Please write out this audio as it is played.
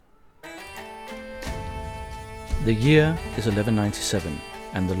The year is 1197,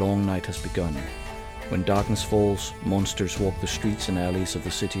 and the long night has begun. When darkness falls, monsters walk the streets and alleys of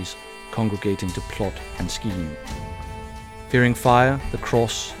the cities, congregating to plot and scheme. Fearing fire, the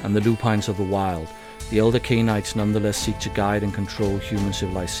cross, and the lupines of the wild, the elder Cainites nonetheless seek to guide and control human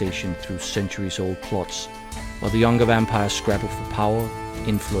civilization through centuries-old plots, while the younger vampires scrabble for power,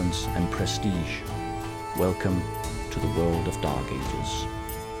 influence, and prestige. Welcome to the world of Dark Ages.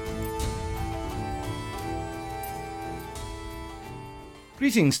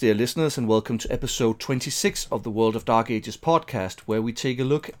 Greetings, dear listeners, and welcome to episode 26 of the World of Dark Ages podcast, where we take a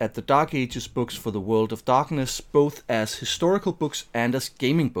look at the Dark Ages books for the World of Darkness, both as historical books and as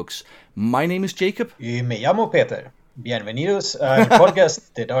gaming books. My name is Jacob. Y me llamo Peter. Bienvenidos al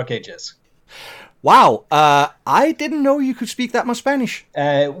podcast de Dark Ages. Wow, I didn't know you could speak that much Spanish.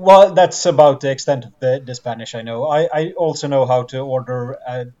 Well, that's about the extent of the Spanish I know. I also know how to order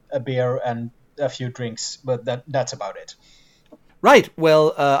a beer and a few drinks, but that's about it. Right,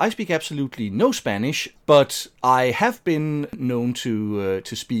 well, I speak absolutely no Spanish, but I have been known to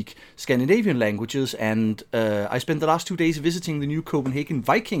speak Scandinavian languages, and I spent the last 2 days visiting the new Copenhagen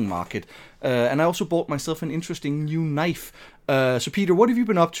Viking market, and I also bought myself an interesting new knife. So, Peter, what have you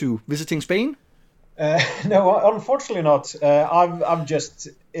been up to? Visiting Spain? No, unfortunately not. I'm just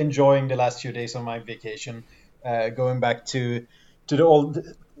enjoying the last few days of my vacation, going back to the old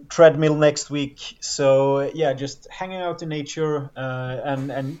treadmill next week. So yeah, just hanging out in nature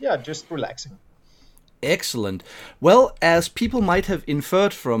and yeah, just relaxing. Excellent. Well, as people might have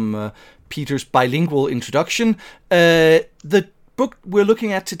inferred from Peter's bilingual introduction, the book we're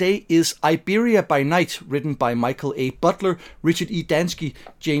looking at today is Iberia by Night, written by Michael A. Butler, Richard E. Dansky,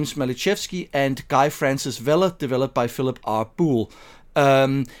 James Maliszewski, and Guy Francis Vella, developed by Philip R. Boole.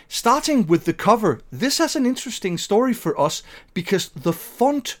 Starting with the cover, this has an interesting story for us because the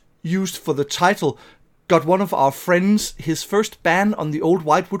font used for the title got one of our friends his first ban on the old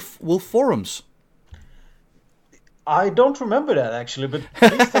White Wolf forums. I don't remember that actually, but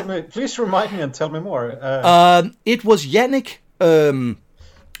please remind me and tell me more. It was Yannick,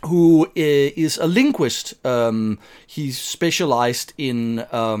 who is a linguist. He's specialized in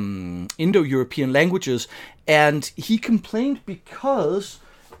Indo-European languages, and he complained because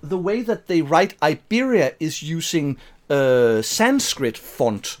the way that they write Iberia is using Sanskrit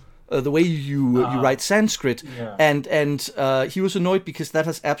font, the way you write Sanskrit, yeah. and he was annoyed because that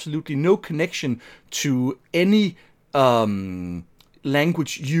has absolutely no connection to any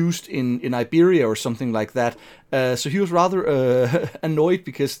language used in Iberia or something like that. So he was rather annoyed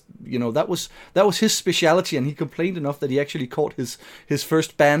because, you know, that was his speciality, and he complained enough that he actually caught his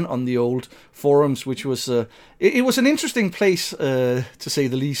first ban on the old forums, which was it was an interesting place to say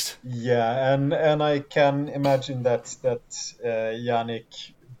the least. Yeah, and I can imagine that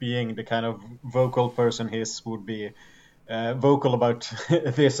Yannick, being the kind of vocal person he is, would be vocal about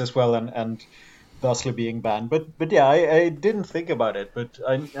this as well, and thusly being banned. But yeah, I didn't think about it, but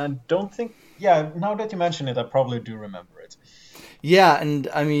I don't think. Yeah, now that you mention it, I probably do remember it. Yeah, and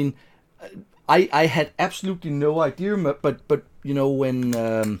I mean, I had absolutely no idea, but you know,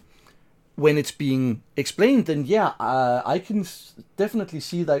 when it's being explained, then yeah, I can definitely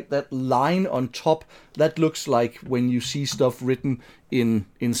see that line on top. That looks like when you see stuff written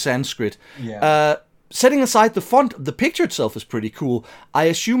in Sanskrit. Yeah. Setting aside the font, the picture itself is pretty cool. I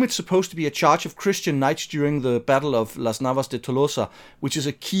assume it's supposed to be a charge of Christian knights during the Battle of Las Navas de Tolosa, which is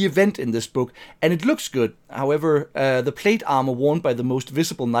a key event in this book, and it looks good. However, the plate armor worn by the most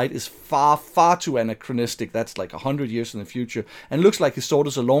visible knight is far, far too anachronistic. That's like 100 years in the future, and looks like his sword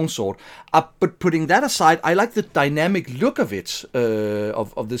is a longsword. But putting that aside, I like the dynamic look of it,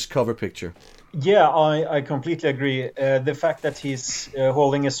 of this cover picture. Yeah, I completely agree. The fact that he's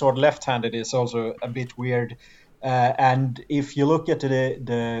holding his sword left-handed is also a bit weird. And if you look at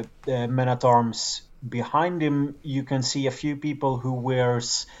the men-at-arms behind him, you can see a few people who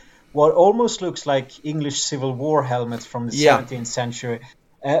wears what almost looks like English Civil War helmets from the 17th century.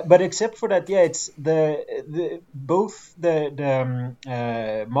 But except for that, yeah, it's both the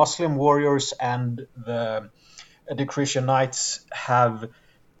Muslim warriors and the Christian knights have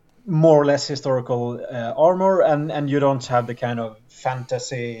more or less historical armor, and you don't have the kind of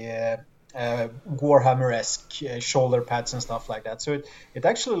fantasy Warhammer-esque shoulder pads and stuff like that. So it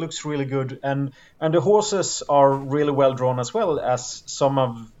actually looks really good, and the horses are really well drawn as well, as some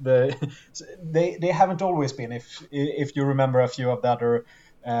of the they haven't always been. If you remember a few of the other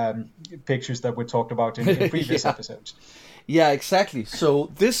pictures that we talked about in previous episodes. Yeah, exactly. So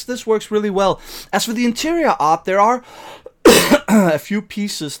this works really well. As for the interior art, there are a few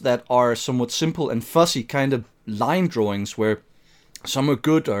pieces that are somewhat simple and fuzzy, kind of line drawings where Some are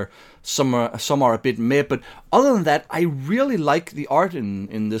good, or some are a bit meh. But other than that, I really like the art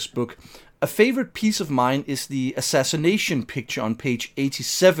in this book. A favorite piece of mine is the assassination picture on page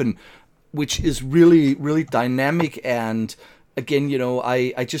 87, which is really, really dynamic. And again,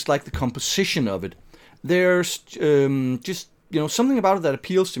 I just like the composition of it. There's just something about it that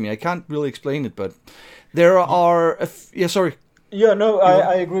appeals to me. I can't really explain it, but there are sorry. Yeah, no,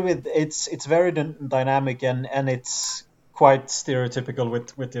 I agree with it's very dynamic, and it's quite stereotypical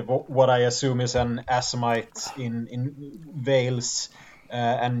with what I assume is an Assamite in veils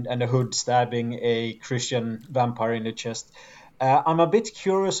and a hood stabbing a Christian vampire in the chest. I'm a bit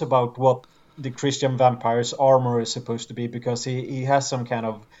curious about what the Christian vampire's armor is supposed to be, because he has some kind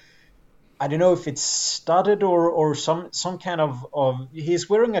of, I don't know if it's studded or some kind of he's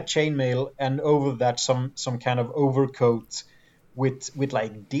wearing a chainmail, and over that some kind of overcoat with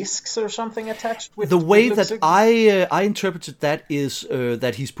like discs or something attached. The way that I interpreted that is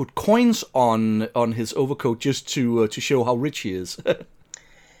that he's put coins on his overcoat just to show how rich he is.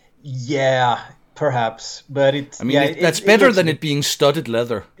 Yeah, perhaps, but that's better than it being studded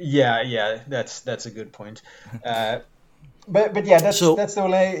leather. Yeah, that's a good point. But yeah, that's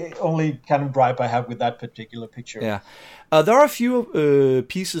the only kind of gripe I have with that particular picture. Yeah, there are a few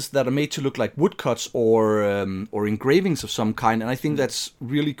pieces that are made to look like woodcuts or engravings of some kind, and I think that's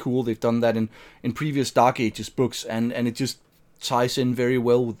really cool. They've done that in previous Dark Ages books, and it just ties in very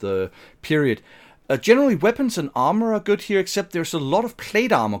well with the period. Generally, weapons and armor are good here, except there's a lot of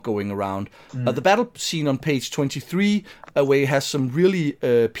plate armor going around. The battle scene on page 23, where he has some really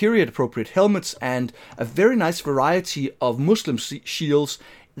period-appropriate helmets and a very nice variety of Muslim shields,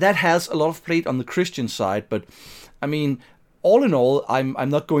 that has a lot of plate on the Christian side. But, I mean, all in all, I'm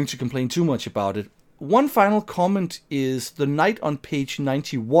not going to complain too much about it. One final comment is the knight on page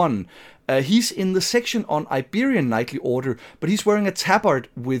 91. He's in the section on Iberian knightly order, but he's wearing a tabard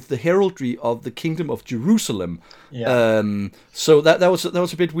with the heraldry of the Kingdom of Jerusalem. Yeah. So that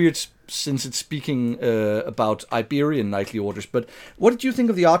was a bit weird, since it's speaking about Iberian knightly orders. But what did you think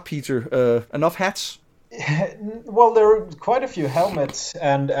of the art, Peter? Enough hats? Well, there are quite a few helmets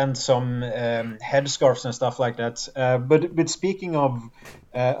and some headscarves and stuff like that. But speaking of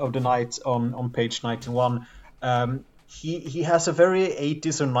the knight on page 91, he has a very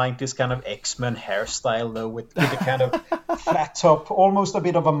 80s or 90s kind of X-Men hairstyle, though, with the kind of flat top, almost a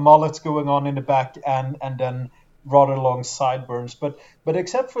bit of a mullet going on in the back, and then rather long sideburns. But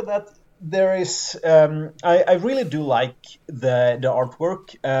except for that, there is I really do like the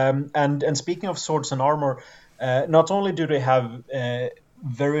artwork, and speaking of swords and armor, not only do they have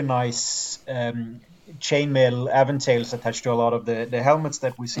very nice chainmail aventails attached to a lot of the helmets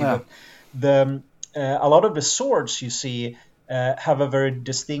that we see, but a lot of the swords you see have a very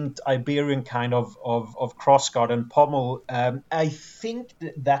distinct Iberian kind of crossguard and pommel. I think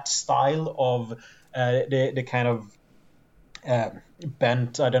that style of the kind of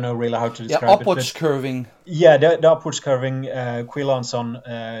bent, I don't know really how to describe it. Upwards curving. Yeah, the upwards curving quillons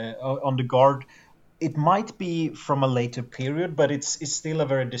on the guard. It might be from a later period, but it's still a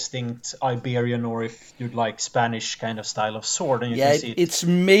very distinct Iberian, or if you'd like, Spanish kind of style of sword. And you can see it's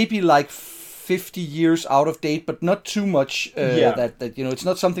maybe like 50 years out of date, but not too much. That it's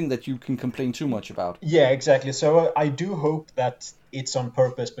not something that you can complain too much about. Yeah, exactly. So I do hope that it's on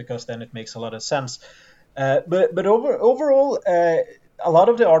purpose, because then it makes a lot of sense. But overall, a lot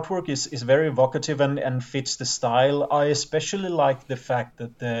of the artwork is very evocative and fits the style. I especially like the fact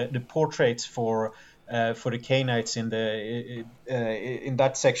that the portraits for the Cainites in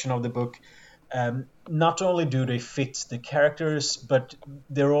that section of the book, not only do they fit the characters, but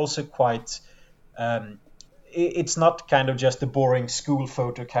they're also quite. It's not kind of just the boring school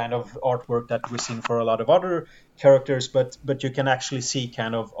photo kind of artwork that we've seen for a lot of other characters, but you can actually see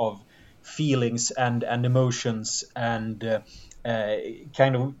kind of feelings and emotions and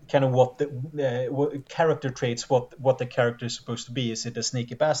kind of what what character traits, what the character is supposed to be. Is it a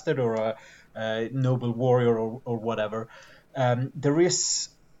sneaky bastard or a noble warrior or whatever? There is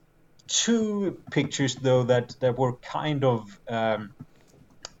two pictures though that were kind of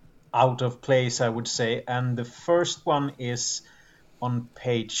out of place, I would say, and the first one is on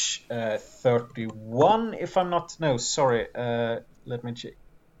page 31. If I'm not, no, sorry, let me check.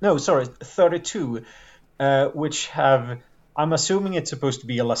 No, sorry, 32, which have, I'm assuming it's supposed to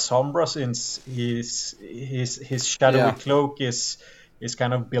be a La Sombra, since his shadowy cloak is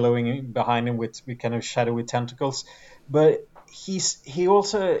kind of billowing behind him with kind of shadowy tentacles. But he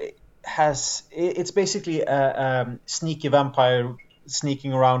also has, it's basically a sneaky vampire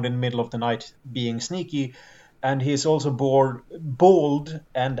sneaking around in the middle of the night, being sneaky, and he's also bald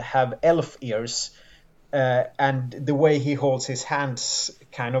and have elf ears. and the way he holds his hands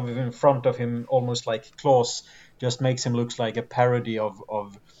kind of in front of him, almost like claws, just makes him look like a parody of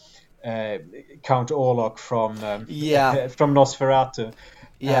Count Orlok from from Nosferatu.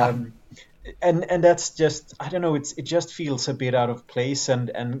 And that's just, I don't know, it just feels a bit out of place,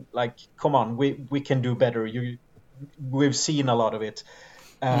 and like, come on, we can do better. We've seen a lot of it.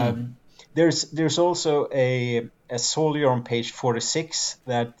 There's also a soldier on page 46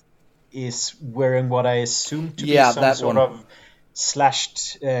 that is wearing what I assume to be some sort of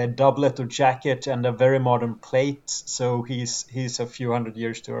slashed doublet or jacket and a very modern plate. So he's a few hundred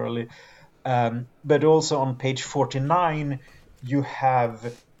years too early. But also on page 49, you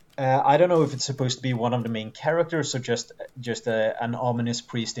have I don't know if it's supposed to be one of the main characters or just an ominous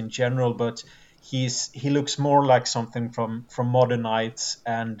priest in general, but he looks more like something from Modern Knights,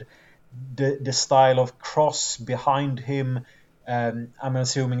 and the style of cross behind him. I'm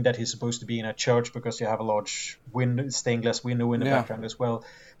assuming that he's supposed to be in a church because you have a large stained glass window in the background as well.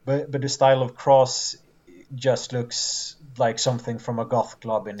 But the style of cross just looks like something from a goth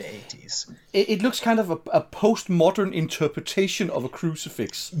club in the 80s. It looks kind of a postmodern interpretation of a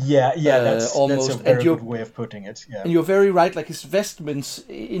crucifix. Yeah, that's a very good way of putting it. Yeah. And you're very right. Like, his vestments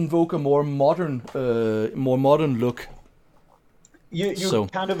invoke a more modern look. You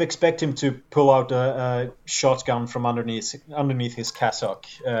kind of expect him to pull out a shotgun from underneath his cassock,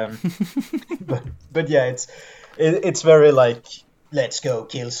 but yeah, it's very like, let's go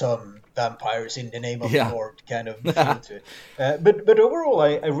kill some vampires in the name of the Lord kind of feel to it. But overall,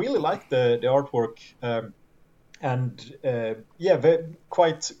 I really like the artwork, and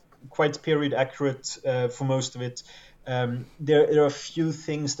quite period accurate for most of it. There are a few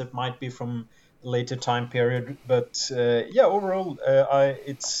things that might be from later time period, but overall,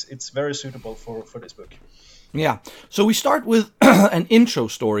 it's very suitable for this book. Yeah. So we start with an intro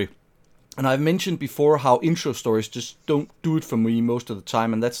story. And I've mentioned before how intro stories just don't do it for me most of the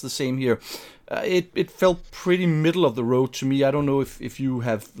time, and that's the same here. It felt pretty middle of the road to me. I don't know if you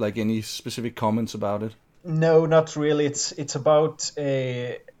have like any specific comments about it. No, not really. It's about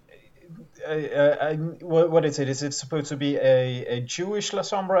what is it? Is it supposed to be a Jewish La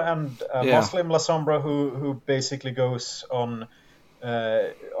Sombra and a Muslim La Sombra who basically goes on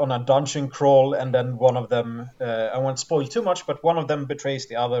a dungeon crawl, and then one of them, I won't spoil too much, but one of them betrays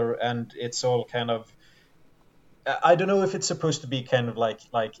the other, and it's all kind of, I don't know if it's supposed to be kind of like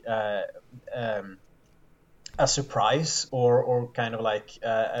a surprise or kind of like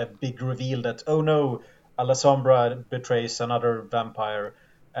a big reveal that, oh no, a La Sombra betrays another vampire,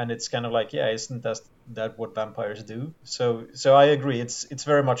 and it's kind of like, isn't that what vampires do? So I agree, it's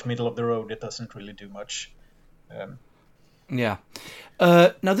very much middle of the road. It doesn't really do much. Now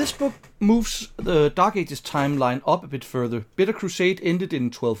this book moves the Dark Ages timeline up a bit further. Bitter Crusade ended in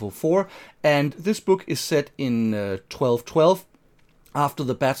 1204, and this book is set in 1212, after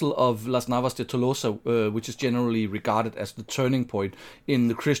the Battle of Las Navas de Tolosa, which is generally regarded as the turning point in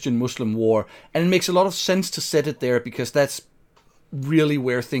the Christian-Muslim war. And it makes a lot of sense to set it there, because that's really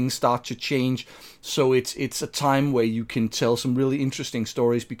where things start to change. So it's a time where you can tell some really interesting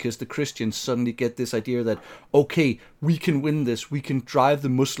stories, because the Christians suddenly get this idea that, okay, we can win this, we can drive the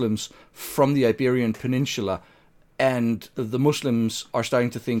Muslims from the Iberian Peninsula, and the Muslims are starting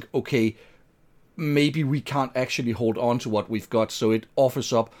to think, okay, maybe we can't actually hold on to what we've got. So it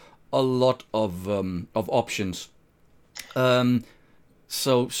offers up a lot of options.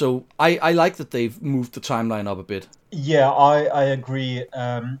 So I like that they've moved the timeline up a bit. Yeah, I agree.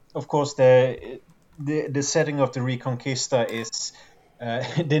 Of course, the setting of the Reconquista is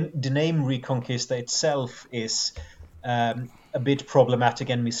the name Reconquista itself is a bit problematic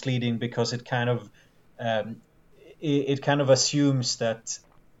and misleading, because it kind of assumes that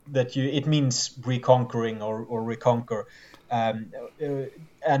it means reconquering or reconquer, and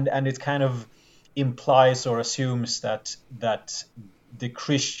it kind of implies or assumes that the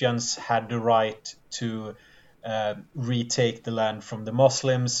Christians had the right to retake the land from the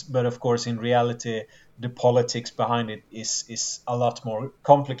Muslims, but of course in reality the politics behind it is a lot more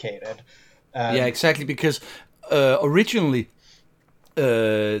complicated. Exactly, because originally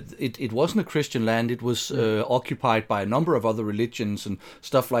it wasn't a Christian land. It was occupied by a number of other religions and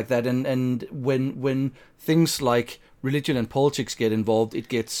stuff like that, and when things like religion and politics get involved, it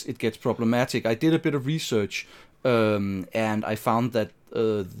gets problematic. I did a bit of research, and I found that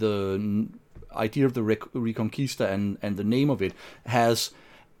the idea of the Reconquista and the name of it has,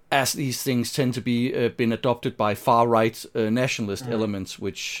 as these things tend to be, been adopted by far-right nationalist elements,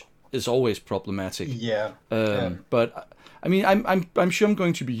 which is always problematic. But I mean, I'm sure I'm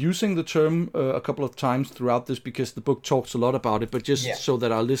going to be using the term a couple of times throughout this, because the book talks a lot about it, but just so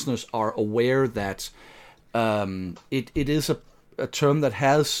that our listeners are aware that it is a term that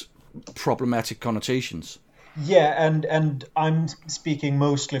has problematic connotations. Yeah, and I'm speaking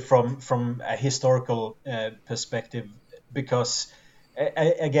mostly from a historical perspective, because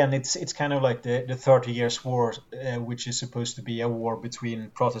again, it's kind of like the 30 Years' War, which is supposed to be a war between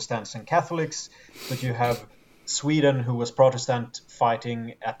Protestants and Catholics, but you have Sweden, who was Protestant,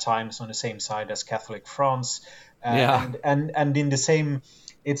 fighting at times on the same side as Catholic France, and in the same,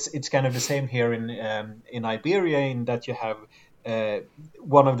 it's kind of the same here in Iberia, in that you have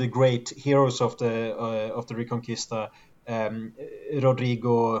one of the great heroes of the Reconquista,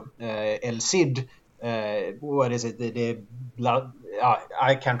 Rodrigo El Cid. What is it?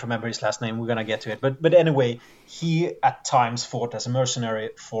 I can't remember his last name. We're gonna get to it, but anyway, he at times fought as a mercenary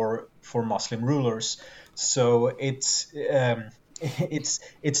for Muslim rulers. So it's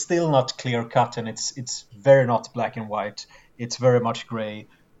still not clear cut, and it's very not black and white. It's very much gray.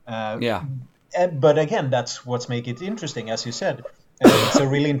 But again, that's what's make it interesting, as you said. It's a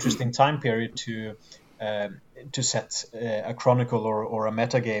really interesting time period to set a chronicle or a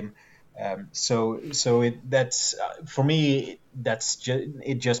metagame. That's for me.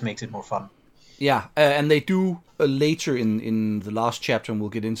 It just makes it more fun. Yeah, and they do later in the last chapter, and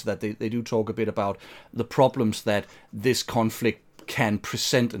we'll get into that. They do talk a bit about the problems that this conflict can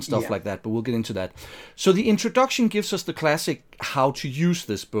present and stuff like that, but we'll get into that. So the introduction gives us the classic how to use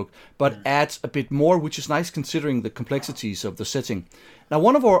this book, but adds a bit more, which is nice considering the complexities of the setting. Now,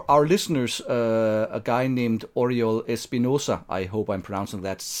 one of our listeners, a guy named Oriol Espinosa, I hope I'm pronouncing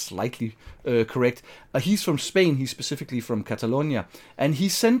that slightly correct, he's from Spain, he's specifically from Catalonia, and he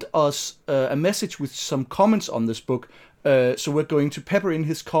sent us a message with some comments on this book, so we're going to pepper in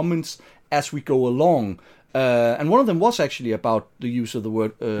his comments as we go along. And one of them was actually about the use of the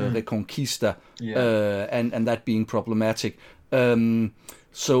word Reconquista, and that being problematic.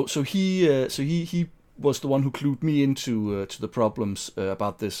 So he was the one who clued me into to the problems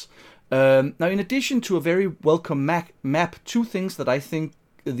about this. Now, in addition to a very welcome map, two things that I think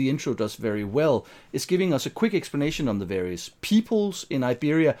the intro does very well is giving us a quick explanation on the various peoples in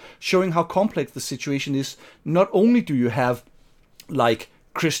Iberia, showing how complex the situation is. Not only do you have like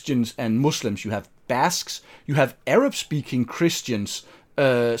Christians and Muslims, you have Basques, you have Arab-speaking Christians,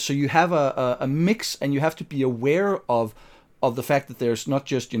 so you have a mix, and you have to be aware of the fact that there's not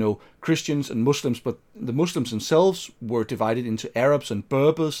just, Christians and Muslims, but the Muslims themselves were divided into Arabs and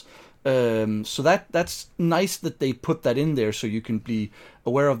Berbers. So that's nice that they put that in there, so you can be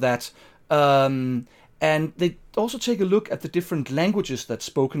aware of that. And they also take a look at the different languages that's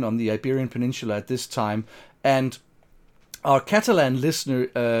spoken on the Iberian Peninsula at this time. And our Catalan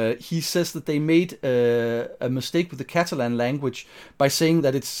listener, he says that they made a mistake with the Catalan language by saying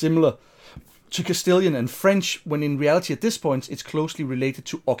that it's similar to Castilian and French, when in reality at this point it's closely related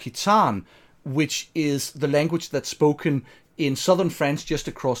to Occitan, which is the language that's spoken in southern France just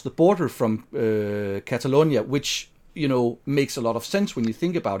across the border from Catalonia, which, makes a lot of sense when you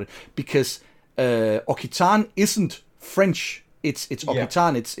think about it, because Occitan isn't French, it's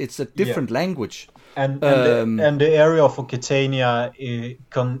Occitan, it's a different language. And the area of Occitania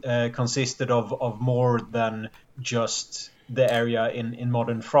consisted of more than just the area in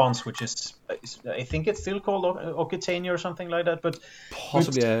modern France, which is, I think it's still called Occitania or something like that. But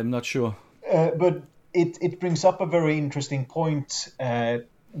possibly, I'm not sure. But it brings up a very interesting point,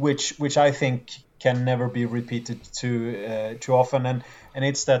 which I think can never be repeated too often, and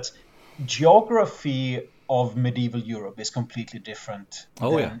it's that geography of medieval Europe is completely different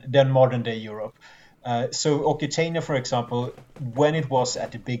than modern day Europe. So Occitania, for example, when it was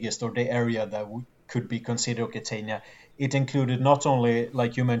at the biggest, or the area that could be considered Occitania, it included not only,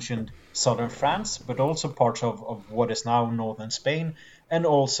 like you mentioned, southern France, but also parts of what is now northern Spain, and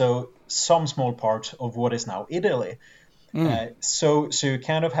also some small part of what is now Italy. So you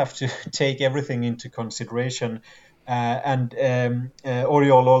kind of have to take everything into consideration. And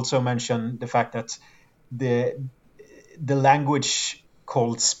Oriol also mentioned the fact that the language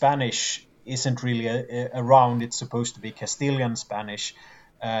called Spanish isn't really around. It's supposed to be Castilian Spanish,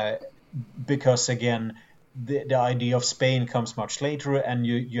 because again, the idea of Spain comes much later, and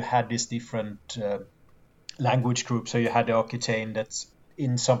you had this different language group. So you had the Occitan that's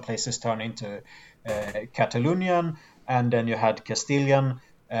in some places turned into Catalonian, and then you had Castilian,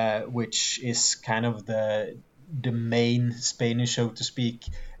 which is kind of the main Spanish, so to speak.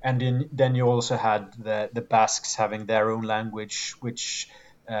 And then you also had the Basques having their own language, which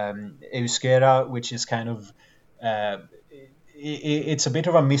Euskera, which is kind of it's a bit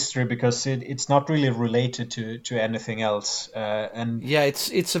of a mystery, because it's not really related to anything else. And yeah,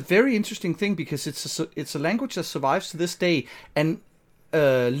 it's a very interesting thing, because it's a language that survives to this day, and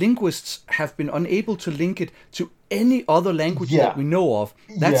linguists have been unable to link it to any other language that we know of.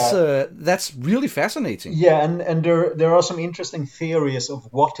 That's really fascinating. Yeah, and there are some interesting theories of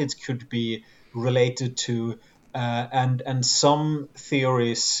what it could be related to, and some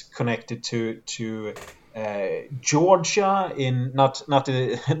theories connected to Georgia, in not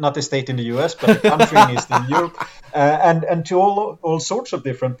a state in the U.S., but a country in Eastern Europe, and to all sorts of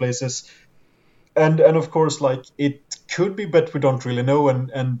different places, and of course, like, it could be, but we don't really know,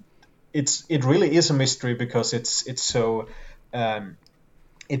 and it really is a mystery because it's so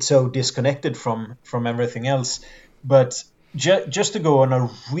disconnected from everything else. But just to go on a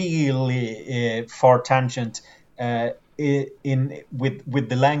really far tangent with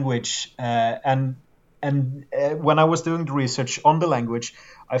the language, and when I was doing the research on the language,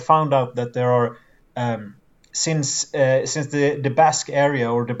 I found out that there are since the Basque area,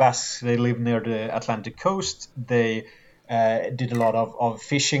 or the Basques, they live near the Atlantic coast, they did a lot of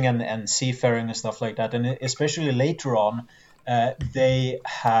fishing and seafaring and stuff like that, and especially later on, they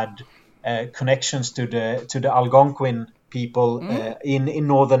had connections to the Algonquin people in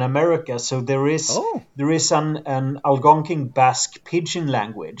Northern America. So there is an Algonquin Basque pidgin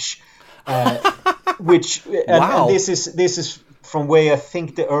language, which and this is from where I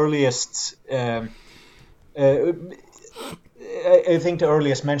think the earliest. I think the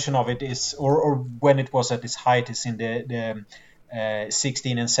earliest mention of it is, or when it was at its height, is in the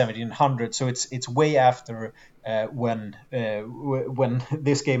 16 and 1700s. So it's way after when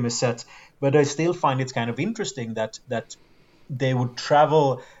this game is set. But I still find it kind of interesting that they would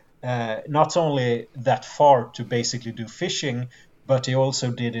travel not only that far to basically do fishing, but they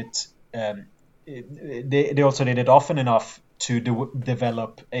also did it. They also did it often enough to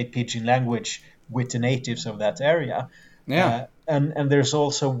develop a pidgin language with the natives of that area. Yeah. And there's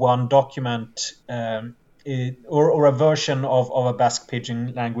also one document or a version of a Basque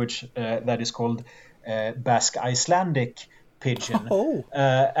pidgin language that is called Basque Icelandic pidgin.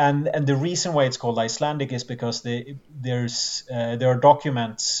 And the reason why it's called Icelandic is because there are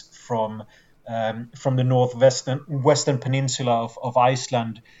documents from the northwestern peninsula of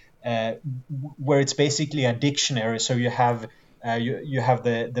Iceland where it's basically a dictionary. So you have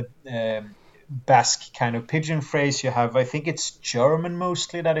the Basque kind of pidgin phrase. You have, I think it's German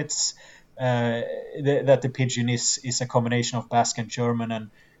mostly, that it's that the pidgin is a combination of Basque and German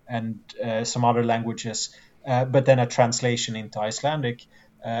and some other languages, but then a translation into Icelandic.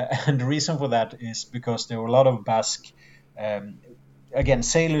 And the reason for that is because there were a lot of Basque, again,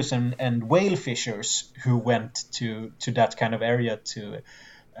 sailors and whale fishers who went to that kind of area to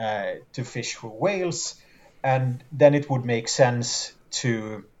fish for whales, and then it would make sense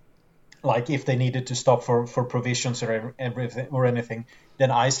to, like, if they needed to stop for provisions or everything or anything, then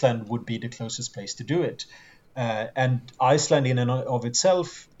Iceland would be the closest place to do it. And Iceland in and of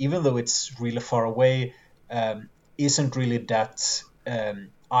itself, even though it's really far away, isn't really that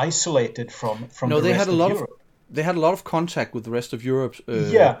isolated from the rest of Europe. They had a lot of contact with the rest of Europe,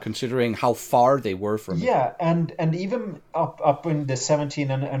 considering how far they were from it. Yeah, and even up in the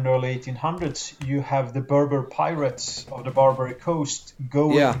 17 and early 1800s, you have the Berber pirates of the Barbary Coast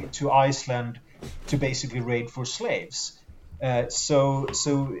going to Iceland to basically raid for slaves. So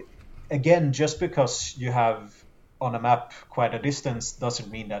again, just because you have on a map quite a distance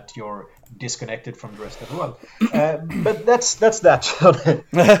doesn't mean that you're disconnected from the rest of the world. But that's that.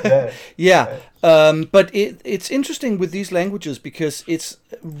 But it's interesting with these languages because it's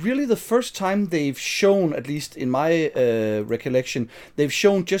really the first time they've shown, at least in my recollection, they've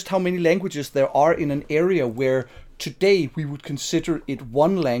shown just how many languages there are in an area where today we would consider it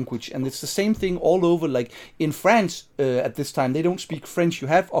one language. And it's the same thing all over. Like in France at this time, they don't speak French. You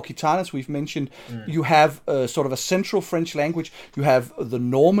have Occitan, as we've mentioned. You have sort of a central French language. You have the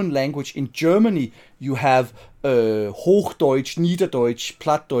Norman language. In Germany, you have Hochdeutsch, Niederdeutsch,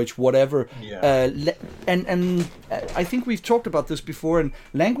 Plattdeutsch, whatever. And I think we've talked about this before, and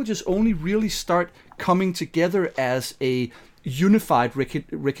languages only really start coming together as a unified,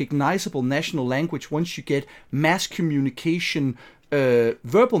 recognizable national language once you get mass communication,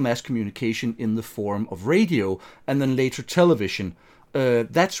 verbal mass communication in the form of radio, and then later television.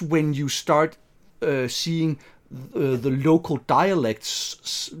 That's when you start seeing the local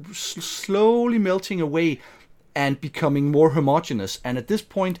dialects slowly melting away and becoming more homogeneous. And at this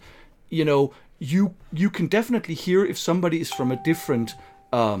point, you can definitely hear if somebody is from a different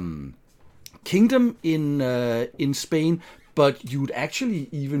kingdom in Spain, but you'd actually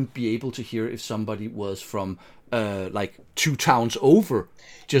even be able to hear if somebody was from like 2 towns over,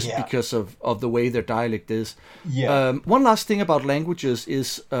 just because of the way their dialect is. One last thing about languages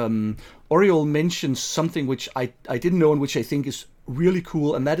is Oriol mentions something which I didn't know and which I think is really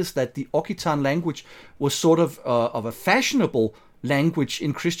cool, and that is that the Occitan language was sort of a fashionable language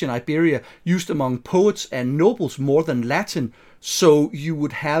in Christian Iberia, used among poets and nobles more than Latin. So you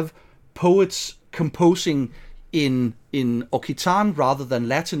would have poets composing in Occitan rather than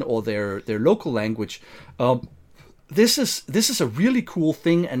Latin or their local language. This is a really cool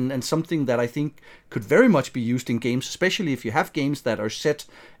thing, and something that I think could very much be used in games, especially if you have games that are set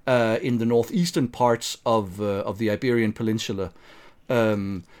in the northeastern parts of the Iberian Peninsula.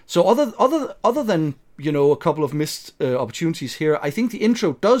 So other than a couple of missed opportunities here, I think the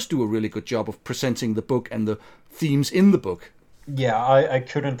intro does do a really good job of presenting the book and the themes in the book. Yeah, I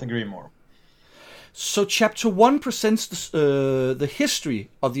couldn't agree more. So Chapter 1 presents the history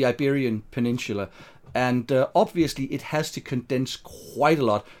of the Iberian Peninsula. And obviously it has to condense quite a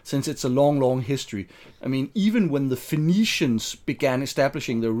lot, since it's a long, long history. I mean, even when the Phoenicians began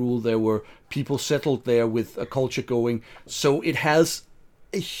establishing their rule, there were people settled there with a culture going. So it has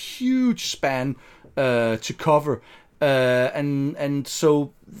a huge span to cover. And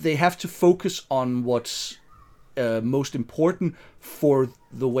so they have to focus on what's most important for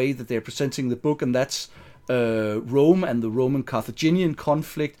the way that they're presenting the book. And that's Rome and the Roman-Carthaginian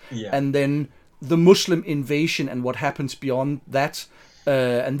conflict. Yeah. And then the Muslim invasion and what happens beyond that,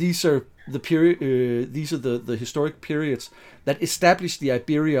 and these are the period. These are the historic periods that established the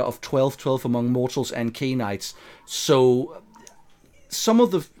Iberia of 1212 among mortals and Cainites. So some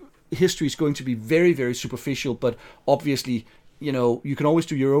of the history is going to be very, very superficial, but obviously, you can always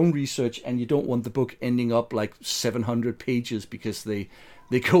do your own research, and you don't want the book ending up like 700 pages because they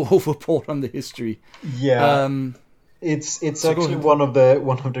go overboard on the history. Yeah. It's actually one of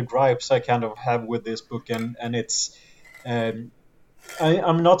the gripes I kind of have with this book, and it's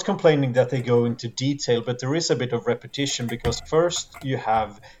I'm not complaining that they go into detail, but there is a bit of repetition, because first you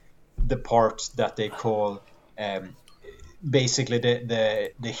have the part that they call basically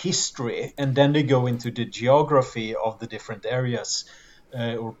the history, and then they go into the geography of the different areas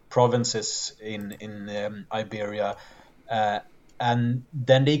or provinces in Iberia, and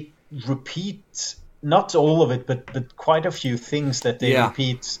then they repeat. Not all of it, but quite a few things that they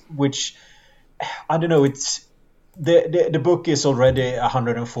repeat, which, I don't know, it's the book is already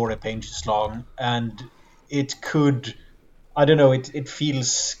 140 pages long, and it could, I don't know, it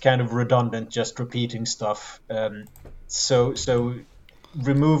feels kind of redundant just repeating stuff. So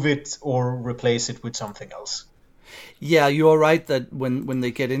remove it or replace it with something else. Yeah, you are right that when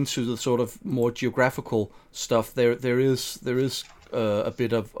they get into the sort of more geographical stuff, there is a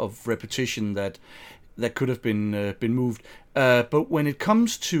bit of repetition that could have been moved. But when it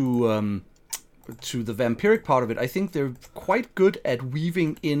comes to the vampiric part of it, I think they're quite good at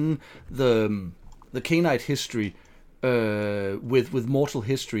weaving in the Cainite history with mortal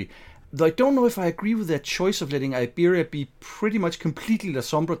history. Though I don't know if I agree with their choice of letting Iberia be pretty much completely La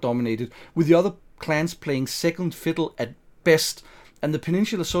Sombra dominated, with the other clans playing second fiddle at best, and the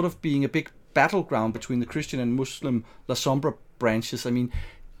peninsula sort of being a big battleground between the Christian and Muslim La Sombra branches. I mean,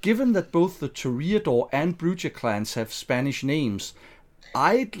 given that both the Toreador and Bruja clans have Spanish names,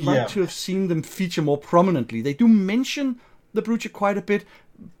 I'd like to have seen them feature more prominently. They do mention the Bruja quite a bit,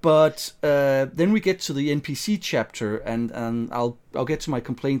 but then we get to the NPC chapter, and I'll get to my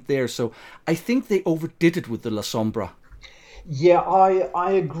complaint there. So I think they overdid it with the La Sombra. Yeah,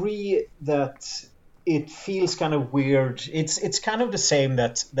 I agree that it feels kind of weird. It's kind of the same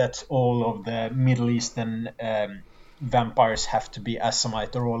that all of the Middle Eastern vampires have to be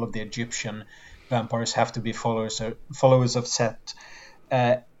Assamite, or all of the Egyptian vampires have to be followers of Set.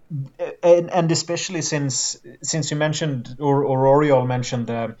 And especially since you mentioned, or Oriol mentioned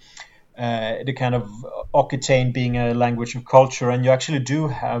the kind of Occitan being a language of culture, and you actually do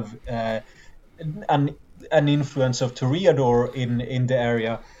have an influence of Toreador in the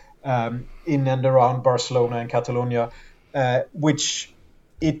area, in and around Barcelona and Catalonia, which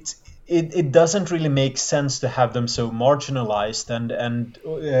it doesn't really make sense to have them so marginalized, and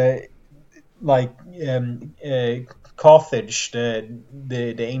Carthage,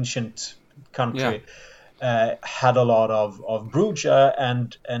 the ancient country, had a lot of Bruja,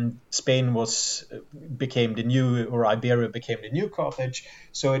 and Spain became the new, or Iberia became the new Carthage.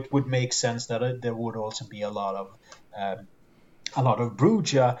 So it would make sense that there would also be a lot of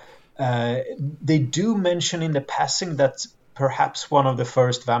Bruja. They do mention in the passing that perhaps one of the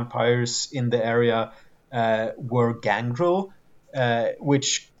first vampires in the area were Gangrel,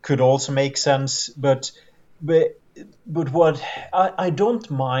 which could also make sense, but what I don't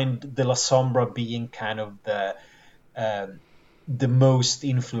mind the La Sombra being kind of the most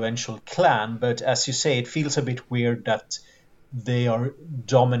influential clan, but as you say, it feels a bit weird that they are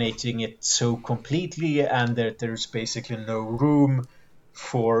dominating it so completely, and that there's basically no room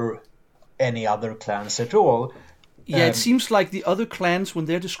for any other clans at all. Yeah, it seems like the other clans, when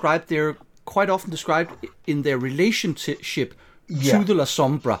they're described, they're quite often described in their relationship to the La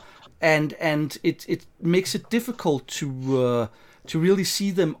Sombra, and it makes it difficult to really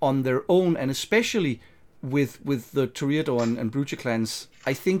see them on their own, and especially with the Toreador and Bruja clans.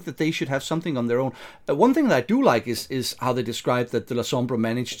 I think that they should have something on their own. One thing that I do like is how they describe that the La Sombra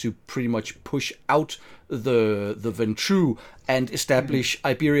managed to pretty much push out the Ventrue and establish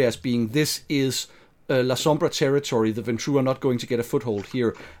Iberia as being, this is La Sombra territory. The Ventrue are not going to get a foothold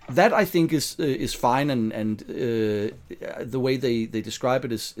here. That, I think, is fine, and the way they describe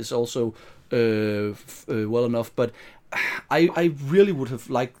it is also well enough. But I really would have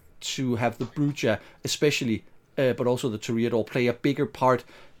liked to have the Bruja, especially, but also the Toreador, play a bigger part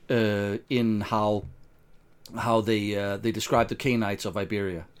in how they describe the Cainites of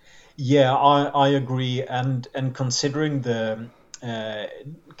Iberia. Yeah, I agree, and considering the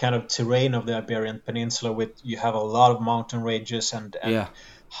kind of terrain of the Iberian Peninsula, with you have a lot of mountain ranges and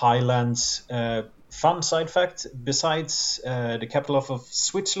highlands. Fun side fact: besides the capital of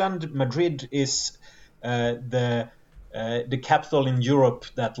Switzerland, Madrid is the capital in Europe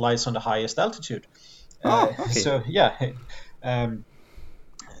that lies on the highest altitude. Okay. So yeah,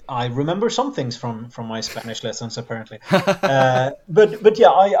 I remember some things from my Spanish lessons, apparently. But yeah,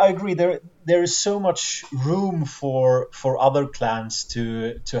 I agree. There is so much room for other clans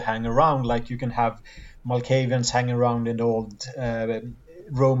to hang around. Like, you can have Malkavians hang around in the old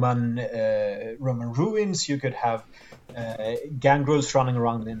Roman ruins. You could have Gangrels running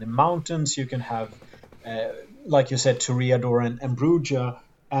around in the mountains. You can have, like you said, Toreador and Bruja.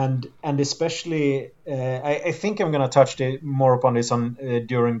 And especially, I think I'm going to touch more upon this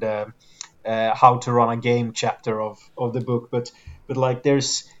during the how to run a game chapter of the book. But like,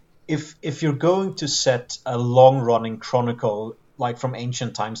 there's, if you're going to set a long running chronicle, like from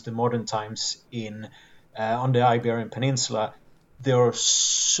ancient times to modern times on the Iberian Peninsula, there are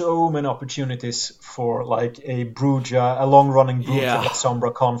so many opportunities for like a long running Bruja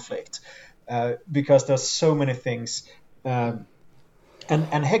Sombra conflict, because there's so many things.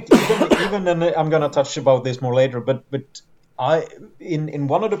 And heck, even and I'm gonna touch about this more later, but I in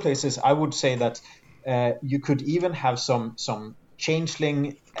one of the places I would say that you could even have some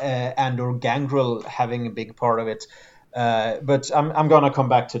changeling and or gangrel having a big part of it. But I'm gonna come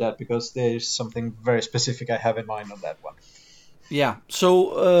back to that, because there's something very specific I have in mind on that one. Yeah.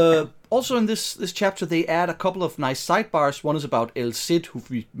 So also in this chapter, they add a couple of nice sidebars. One is about El Cid, who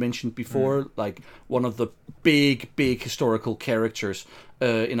we mentioned before, like one of the big historical characters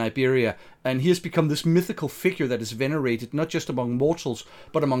in Iberia. And he has become this mythical figure that is venerated not just among mortals,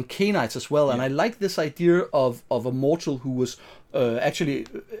 but among Cainites as well. Yeah. And I like this idea of a mortal who was actually,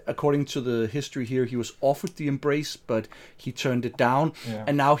 according to the history here, he was offered the embrace, but he turned it down. Yeah.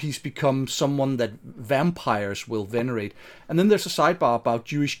 And now he's become someone that vampires will venerate. And then there's a sidebar about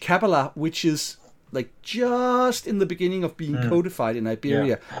Jewish Kabbalah, which is like just in the beginning of being codified in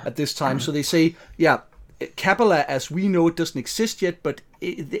Iberia at this time. So they say, Kabbalah as we know it doesn't exist yet, but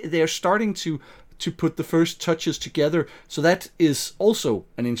they're starting to put the first touches together. So that is also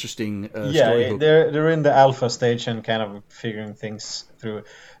an interesting story hook. They're in the alpha stage and kind of figuring things through.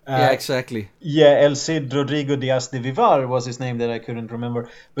 Yeah, exactly. Yeah, El Cid Rodrigo Diaz de Vivar was his name that I couldn't remember.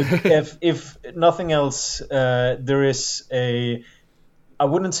 But if nothing else, there is I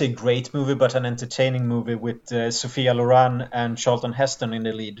wouldn't say great movie, but an entertaining movie with Sophia Loren and Charlton Heston in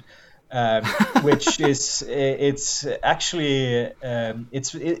the lead. Which is it's actually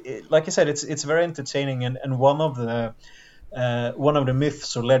like I said, it's very entertaining, and one of the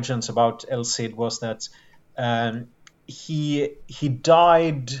myths or legends about El Cid was that he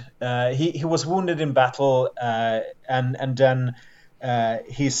died, he was wounded in battle, and then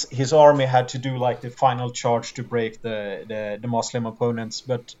his army had to do like the final charge to break the Muslim opponents,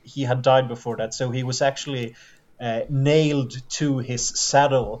 but he had died before that, so he was actually nailed to his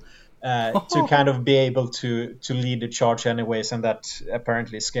saddle. To kind of be able to lead the charge anyways, and that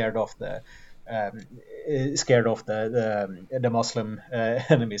apparently scared off the Muslim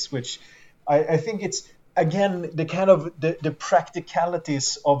enemies, which I think it's again the kind of the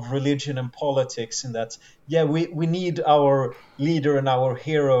practicalities of religion and politics, in that we need our leader and our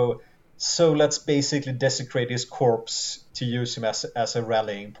hero, so let's basically desecrate his corpse to use him as a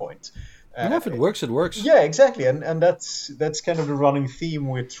rallying point. If it works, it works. Yeah, exactly, and that's kind of the running theme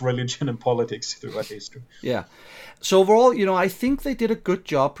with religion and politics throughout history. Yeah. So overall, I think they did a good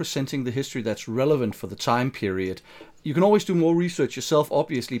job presenting the history that's relevant for the time period. You can always do more research yourself,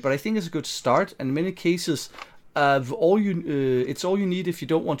 obviously, but I think it's a good start. And in many cases, It's all you need if you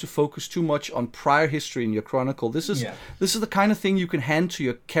don't want to focus too much on prior history in your chronicle. This is the kind of thing you can hand to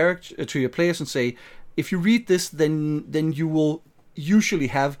your character, to your players, and say, if you read this, then you will usually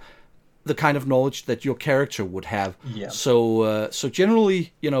have the kind of knowledge that your character would have. Yeah. So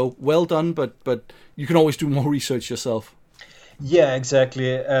generally, well done, but you can always do more research yourself. Yeah,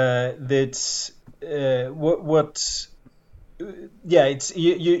 exactly. That's what. Yeah, it's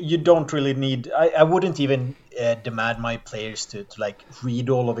you don't really need. I wouldn't even demand my players to like read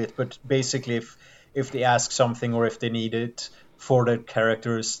all of it, but basically, if they ask something or if they need it for their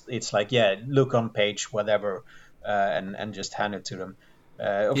characters, it's like, yeah, look on page whatever, and just hand it to them.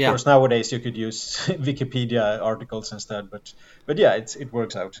 Of course, nowadays you could use Wikipedia articles instead, but yeah, it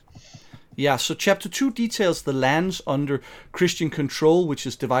works out. Yeah, so Chapter 2 details the lands under Christian control, which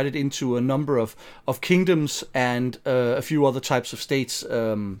is divided into a number of kingdoms and a few other types of states.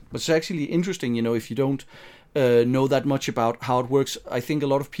 But it's actually interesting, if you don't know that much about how it works. I think a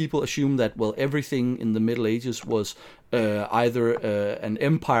lot of people assume that, well, everything in the Middle Ages was either an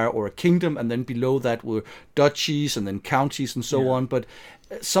empire or a kingdom, and then below that were duchies and then counties and so on. But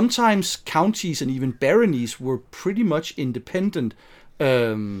sometimes counties and even baronies were pretty much independent.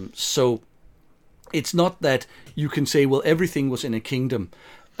 So it's not that you can say, well, everything was in a kingdom.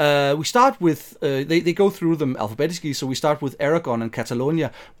 We start with, they go through them alphabetically, so we start with Aragon and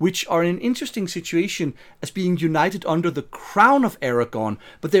Catalonia, which are in an interesting situation as being united under the crown of Aragon,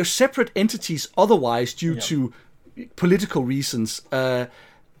 but they're separate entities otherwise due to political reasons.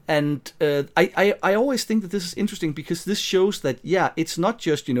 And I always think that this is interesting because this shows that, it's not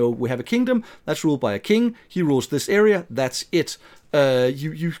just, we have a kingdom that's ruled by a king, he rules this area, that's it.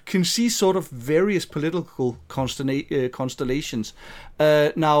 You can see sort of various political constellations.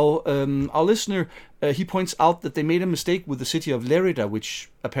 Now, our listener, he points out that they made a mistake with the city of Lérida, which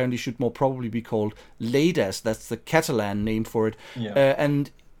apparently should more probably be called Lleida. That's the Catalan name for it.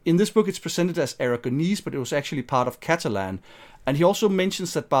 And in this book, it's presented as Aragonese, but it was actually part of Catalan. And he also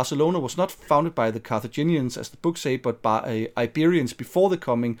mentions that Barcelona was not founded by the Carthaginians, as the book say, but by Iberians before the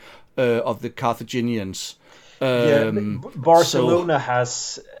coming of the Carthaginians. Barcelona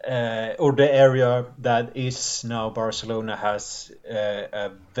has, or the area that is now Barcelona has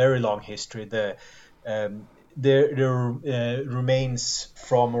a very long history. There remains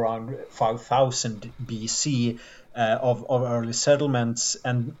from around 5000 BC of early settlements,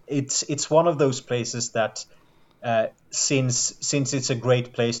 and it's one of those places that since it's a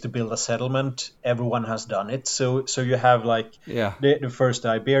great place to build a settlement, everyone has done it. So you have the first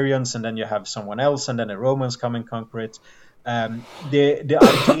Iberians, and then you have someone else, and then the Romans come and conquer it.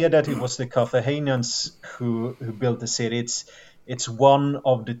 The idea that it was the Carthaginians who built the city, it's one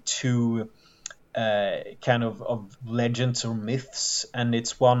of the two kind of legends or myths, and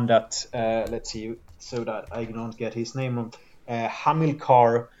it's one that let's see, so that I don't get his name wrong.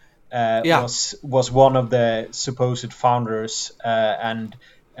 Hamilcar was one of the supposed founders, and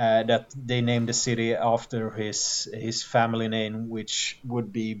that they named the city after his family name, which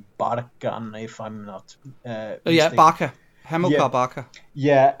would be Barcan, if I'm not mistaken. Barca. Hamilcar Barca.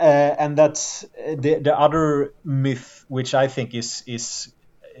 And that's the other myth, which I think is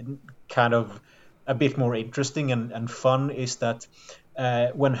kind of a bit more interesting and fun, is that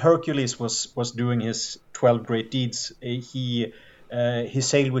when Hercules was doing his 12 great deeds, he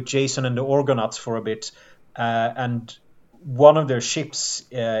sailed with Jason and the Argonauts for a bit, and one of their ships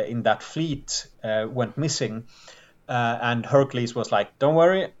in that fleet went missing, and Hercules was like, "Don't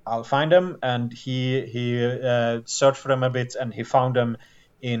worry, I'll find them." And he searched for them a bit, and he found them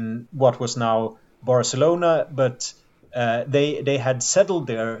in what was now Barcelona, but they had settled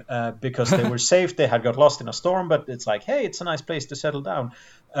there because they were safe. They had got lost in a storm, but it's like, hey, it's a nice place to settle down,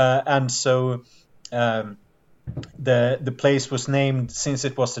 and so. The place was named, since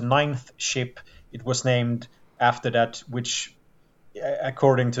it was the 9th ship, it was named after that, which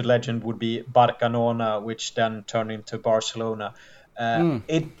according to legend would be Barcanona, which then turned into Barcelona.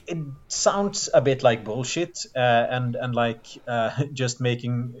 It sounds a bit like bullshit and like just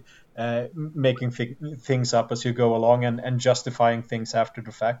making things up as you go along and justifying things after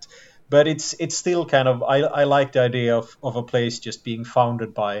the fact. But it's still kind of, I like the idea of a place just being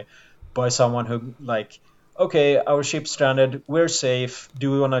founded by someone who, like, okay, our ship's stranded, we're safe, do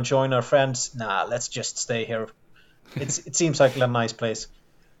we want to join our friends? Nah, let's just stay here. It seems like a nice place.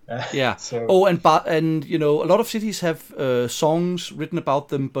 So. Oh, and a lot of cities have songs written about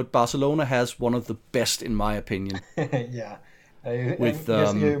them, but Barcelona has one of the best, in my opinion. With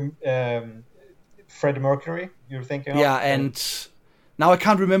Freddie Mercury, you're thinking of? And now I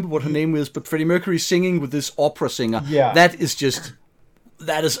can't remember what her name is, but Freddie Mercury singing with this opera singer. That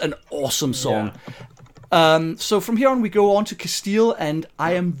is an awesome song. So from here on, we go on to Castile, and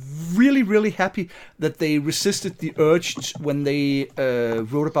I am really, really happy that they resisted the urge when they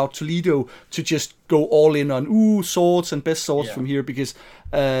wrote about Toledo to just go all in on swords and best swords from here, because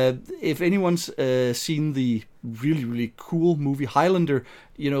if anyone's seen the really, really cool movie Highlander,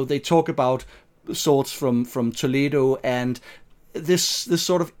 they talk about swords from Toledo and this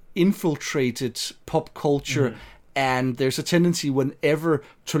sort of infiltrated pop culture. And there's a tendency whenever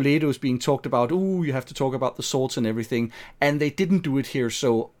Toledo is being talked about, you have to talk about the swords and everything. And they didn't do it here.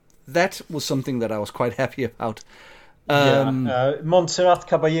 So that was something that I was quite happy about. Montserrat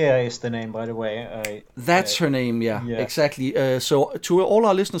Caballé is the name, by the way. That's her name, yeah. Exactly. So to all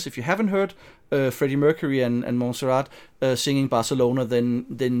our listeners, if you haven't heard Freddie Mercury and Montserrat singing Barcelona,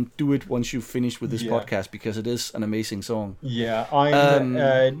 then do it once you've finished with this podcast, because it is an amazing song. Yeah,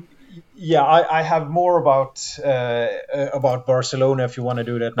 I have more about Barcelona if you want to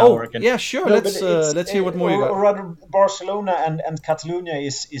do that now. Yeah, sure. Let's hear what more you got. Or rather, Barcelona and Catalonia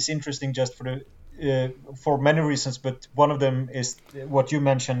is interesting just for many reasons, but one of them is what you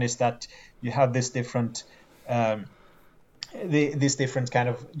mentioned, is that you have this different kind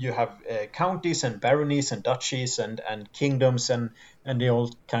of, you have counties and baronies and duchies and kingdoms, and they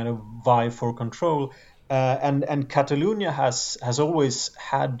all kind of vie for control. And Catalonia has always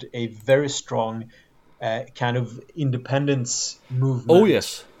had a very strong kind of independence movement. Oh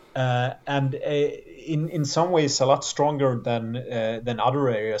yes, and in some ways a lot stronger than other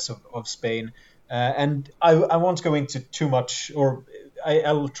areas of Spain. And I won't go into too much, or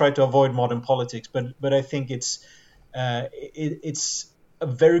I will try to avoid modern politics. But I think it's a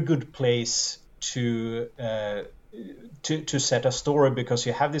very good place to set a story, because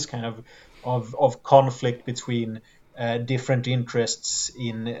you have this kind of conflict between different interests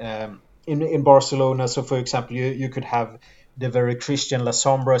in Barcelona. So, for example, you could have the very Christian Las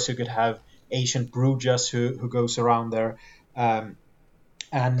Sombras, you could have ancient Brujas who goes around there, and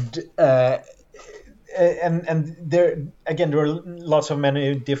there again there are lots of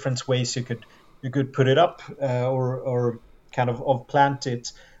many different ways you could put it up or kind of plant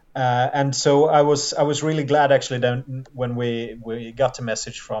it. And so I was really glad actually then when we got a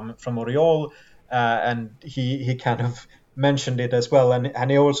message from Oriol, and he kind of mentioned it as well,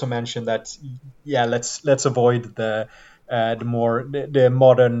 and he also mentioned that let's avoid the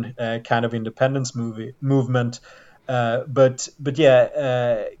modern kind of independence movement, but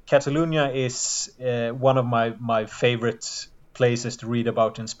Catalonia is one of my favorite places to read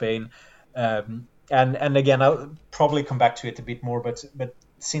about in Spain, and again I'll probably come back to it a bit more, but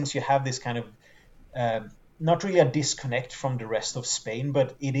since you have this kind of not really a disconnect from the rest of Spain,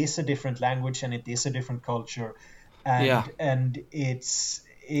 but it is a different language and it is a different culture, and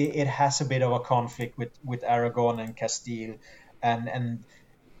it has a bit of a conflict with Aragon and Castile, and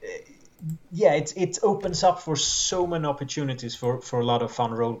it opens up for so many opportunities for a lot of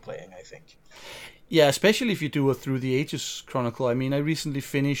fun role playing, I think. Yeah, especially if you do a Through the Ages chronicle. I mean, I recently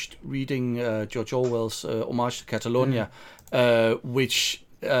finished reading George Orwell's Homage to Catalonia, which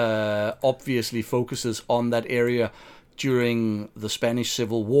obviously focuses on that area during the Spanish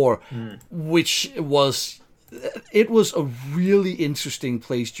Civil War, which was a really interesting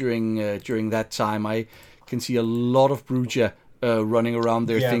place during that time. I can see a lot of Bruja running around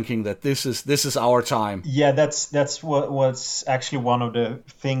there thinking that this is our time. Yeah, that's what's actually one of the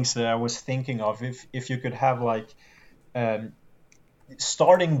things that I was thinking of. If you could have like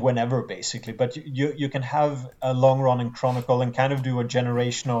starting whenever basically, but you can have a long running chronicle and kind of do a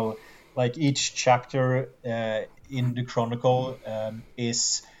generational, like each chapter in the chronicle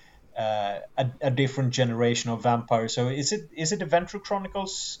is a different generation of vampires. So is it Adventure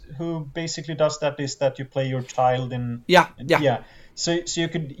Chronicles who basically does that? Is that you play your child in? Yeah. So you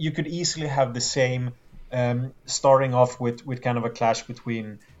could easily have the same starting off with kind of a clash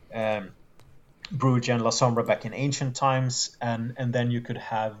between Bruja and La Sombra back in ancient times, and then you could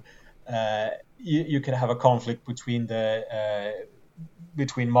have you could have a conflict between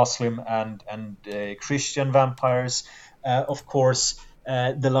Muslim and Christian vampires. Of course,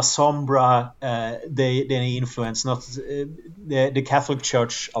 the La Sombra they influence not the Catholic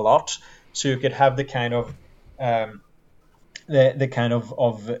Church a lot, so you could have the kind of the kind of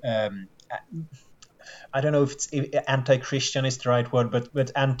I don't know if anti-Christian is the right word,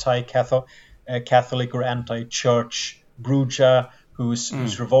 but anti-Catholic or anti-church Bruja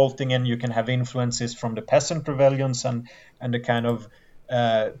who's revolting, and you can have influences from the peasant rebellions and the kind of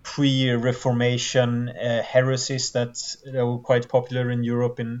pre-Reformation heresies that were quite popular in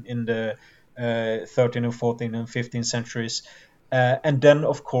Europe in the 13th and 14th and 15th centuries, and then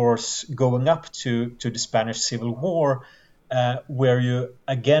of course going up to the Spanish Civil War, where you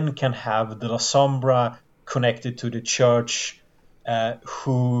again can have the La Sombra connected to the church,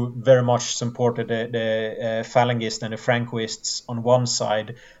 who very much supported the Phalangists and the Francoists on one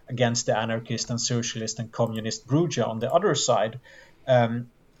side against the anarchist and socialist and communist Bruja on the other side,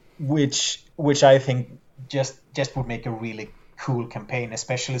 which I think just would make a really cool campaign,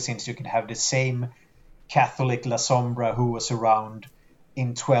 especially since you can have the same Catholic La Sombra who was around in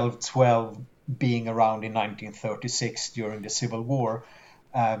 1212 being around in 1936 during the Civil War.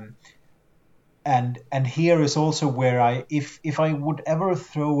 And here is also where if I would ever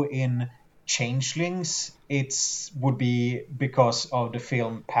throw in changelings, it would be because of the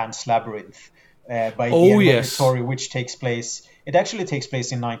film Pan's Labyrinth by Guillermo del Toro, which takes place. It actually takes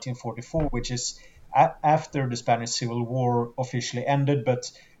place in 1944, which is after the Spanish Civil War officially ended,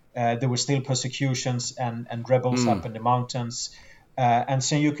 but there were still persecutions and rebels up in the mountains, and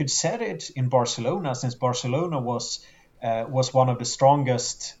so you could set it in Barcelona, since Barcelona was one of the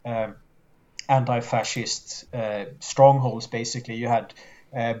strongest anti-fascist strongholds. Basically, you had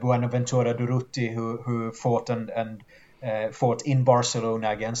Buenaventura Durruti who fought and fought in Barcelona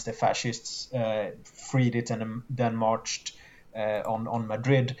against the fascists, freed it, and then marched on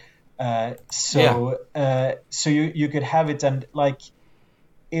Madrid. So you could have it, and like,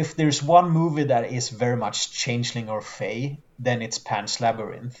 if there's one movie that is very much Changeling or Fae, then it's Pan's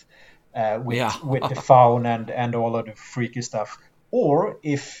Labyrinth, with the faun and all of the freaky stuff. Or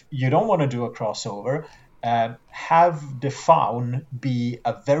if you don't want to do a crossover, have the faun be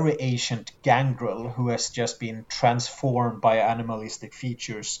a very ancient gangrel who has just been transformed by animalistic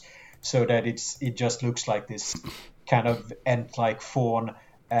features, so that it just looks like this kind of ant-like faun,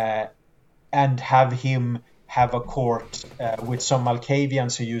 and have him have a court with some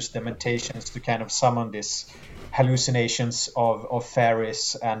Malkavians who use dementations to kind of summon this hallucinations of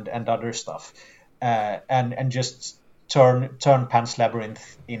fairies and other stuff, and just turn Pan's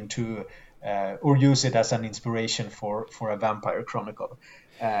Labyrinth into or use it as an inspiration for a vampire chronicle.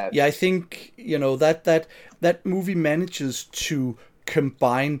 I think that movie manages to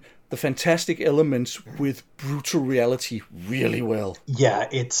combine the fantastic elements with brutal reality really well. Yeah,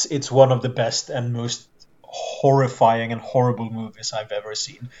 it's one of the best and most horrifying and horrible movies I've ever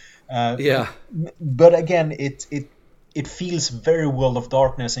seen. But again, it feels very World of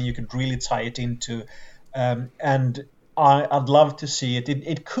Darkness, and you could really tie it into, and I'd love to see it.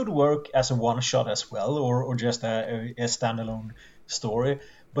 It could work as a one-shot as well, or just a standalone story.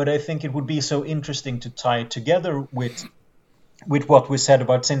 But I think it would be so interesting to tie it together with what we said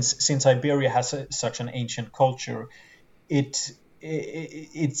about, since Iberia has such an ancient culture, it's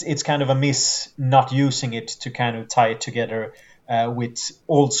kind of a miss not using it to kind of tie it together with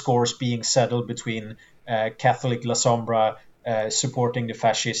old scores being settled between Catholic La Sombra supporting the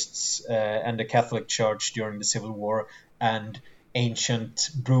fascists and the Catholic Church during the Civil War, and ancient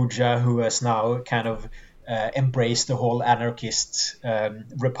Bruja, who has now kind of embraced the whole anarchist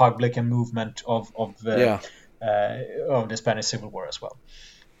Republican movement of the Spanish Civil War as well.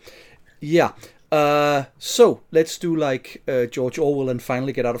 Yeah. So let's do like George Orwell and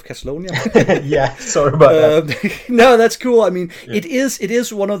finally get out of Catalonia. Yeah, sorry about that. No, that's cool. I mean, it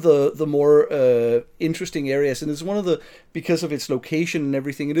is one of the more interesting areas, and it's one of the, because of its location and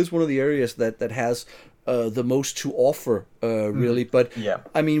everything, it is one of the areas that has the most to offer, really. But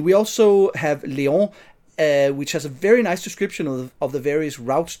I mean, we also have León, which has a very nice description of the various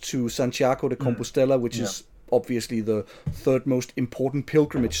routes to Santiago de Compostela, which is obviously the third most important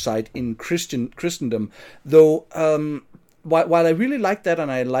pilgrimage site in Christendom. Though, while I really like that, and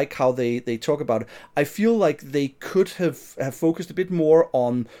I like how they talk about it, I feel like they could have focused a bit more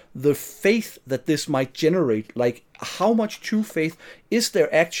on the faith that this might generate. Like, how much true faith is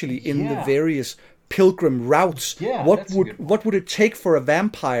there actually in the various pilgrim routes? What would it take for a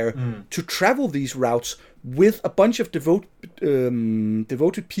vampire to travel these routes with a bunch of devoted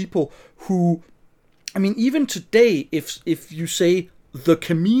people who, I mean, even today, if you say the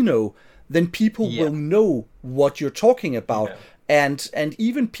Camino, then people will know what you're talking about. And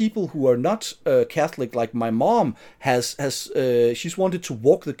even people who are not Catholic, like my mom has she's wanted to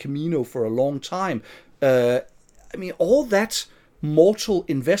walk the Camino for a long time. I mean, all that mortal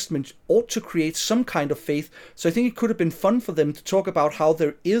investment ought to create some kind of faith. So I think it could have been fun for them to talk about how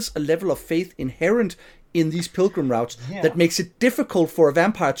there is a level of faith inherent in these pilgrim routes that makes it difficult for a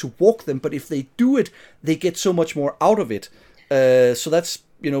vampire to walk them, but if they do it, they get so much more out of it. So that's,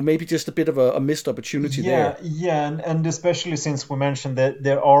 maybe just a bit of a missed opportunity there. Yeah, and especially since we mentioned that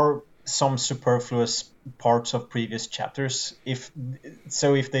there are some superfluous parts of previous chapters. If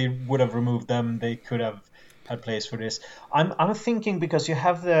they would have removed them, they could have had place for this. I'm thinking, because you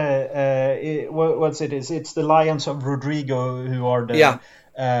have the it's the Lions of Rodrigo, who are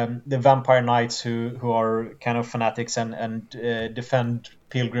the vampire knights who are kind of fanatics and defend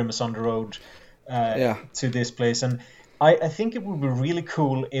pilgrims on the road to this place. And I think it would be really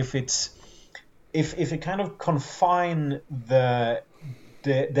cool if it kind of confine the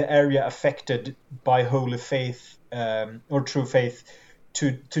area affected by holy faith or true faith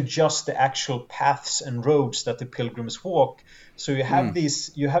to just the actual paths and roads that the pilgrims walk. So you have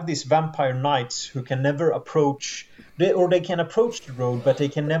these vampire knights who can never approach, they can approach the road, but they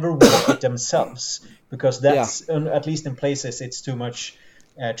can never walk it themselves, because that's at least in places it's too much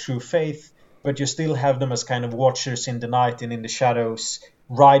true faith. But you still have them as kind of watchers in the night and in the shadows,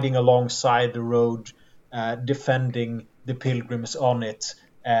 riding alongside the road, defending the pilgrims on it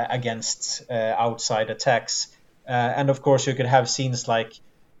against outside attacks. And of course, you could have scenes like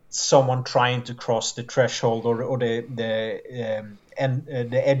someone trying to cross the threshold or the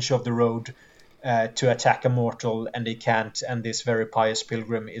edge of the road to attack a mortal, and they can't, and this very pious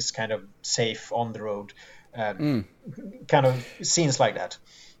pilgrim is kind of safe on the road. Kind of scenes like that.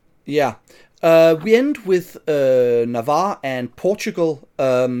 Yeah. We end with Navarre and Portugal.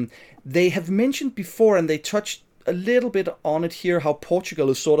 They have mentioned before, and they touched a little bit on it here, how Portugal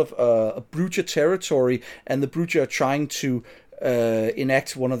is sort of a Bruja territory, and the Bruja are trying to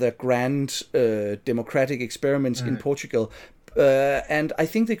enact one of their grand democratic experiments in Portugal. And I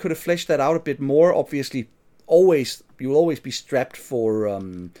think they could have fleshed that out a bit more. Obviously, you will always be strapped for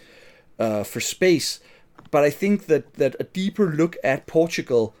space, but I think that a deeper look at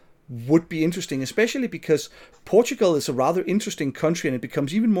Portugal would be interesting, especially because Portugal is a rather interesting country, and it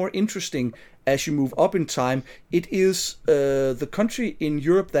becomes even more interesting as you move up in time. It is the country in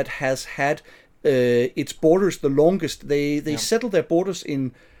Europe that has had its borders the longest. They settled their borders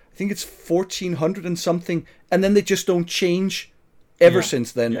in, I think it's 1400 and something, and then they just don't change ever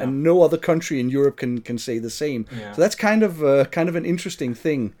since then, and no other country in Europe can say the same. So that's kind of an interesting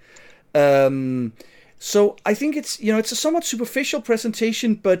thing. So I think it's a somewhat superficial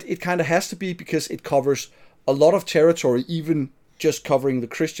presentation, but it kind of has to be, because it covers a lot of territory, even just covering the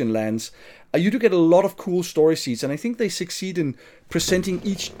Christian lands. You do get a lot of cool story seeds, and I think they succeed in presenting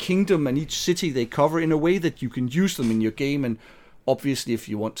each kingdom and each city they cover in a way that you can use them in your game. And obviously, if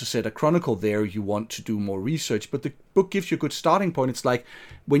you want to set a chronicle there, you want to do more research. But the book gives you a good starting point. It's like,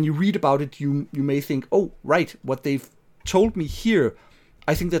 when you read about it, you may think, oh, right, what they've told me here,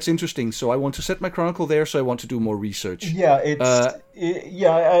 I think that's interesting, so I want to set my chronicle there, so I want to do more research. Yeah,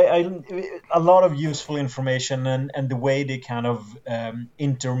 a lot of useful information, and the way they kind of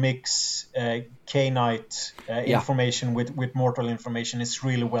intermix Cainite information with mortal information is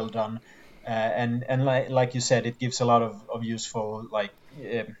really well done. And like you said, it gives a lot of useful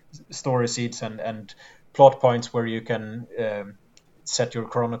story seeds and plot points where you can set your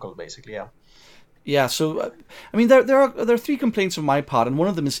chronicle, basically. Yeah, so I mean, there are three complaints on my part, and one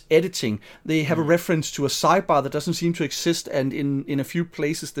of them is editing. They have a reference to a sidebar that doesn't seem to exist, and in a few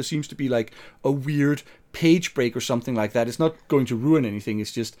places there seems to be like a weird page break or something like that. It's not going to ruin anything.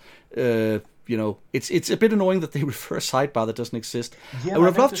 It's just it's a bit annoying that they refer a sidebar that doesn't exist. Yeah, I would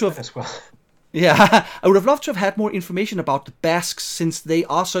have loved to have as well. Yeah, I would have loved to have had more information about the Basques, since they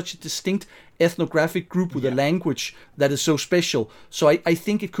are such a distinct ethnographic group with a language that is so special. So I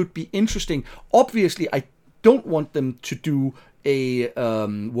think it could be interesting. Obviously, I don't want them to do a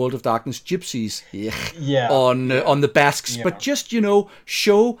World of Darkness Gypsies on the Basques, but just,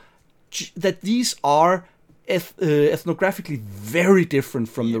 show that these are ethnographically very different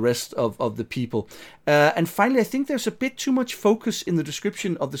from the rest of the people. And finally, I think there's a bit too much focus in the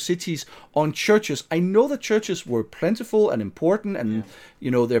description of the cities on churches. I know that churches were plentiful and important, and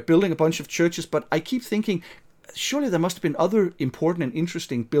they're building a bunch of churches, but I keep thinking, surely there must have been other important and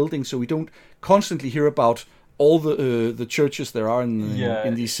interesting buildings, so we don't constantly hear about all the churches there are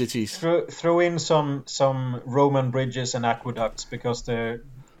in these cities. Throw in some Roman bridges and aqueducts, because there are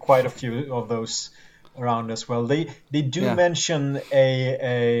quite a few of those around as well. They do mention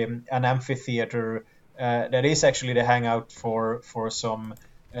an amphitheater that is actually the hangout for some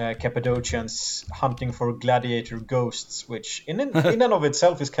Cappadocians hunting for gladiator ghosts, which in and of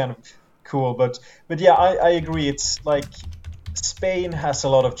itself is kind of cool. But yeah, I agree. It's like Spain has a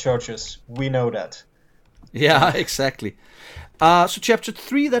lot of churches. We know that. Yeah, exactly. So chapter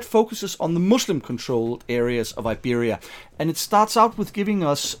 3, that focuses on the Muslim-controlled areas of Iberia. And it starts out with giving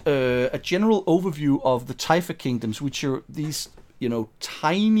us a general overview of the Taifa kingdoms, which are these,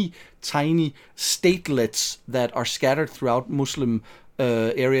 tiny, tiny statelets that are scattered throughout Muslim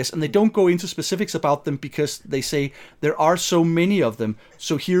areas. And they don't go into specifics about them, because they say there are so many of them.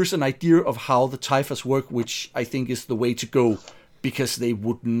 So here's an idea of how the Taifas work, which I think is the way to go, because they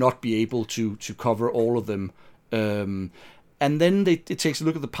would not be able to cover all of them. and then it takes a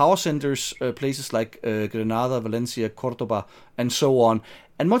look at the power centers, places like Granada, Valencia, Cordoba, and so on.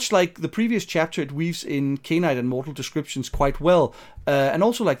 And much like the previous chapter, it weaves in Cainite and mortal descriptions quite well. And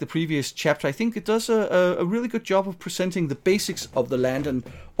also like the previous chapter, I think it does a really good job of presenting the basics of the land and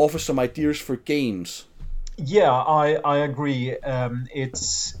offers some ideas for games. Yeah, I agree.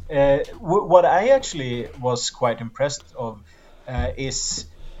 It's what I actually was quite impressed of is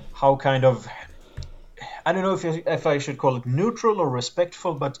how kind of, I don't know if I should call it neutral or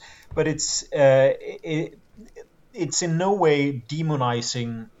respectful, but it's in no way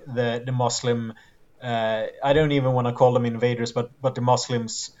demonizing the Muslim. I don't even want to call them invaders, but the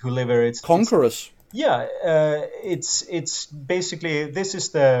Muslims who live here. It's conquerors. It's basically, this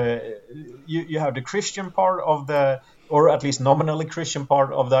is you have the Christian part of or at least nominally Christian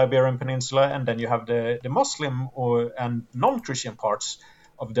part of the Iberian Peninsula, and then you have the Muslim and non-Christian parts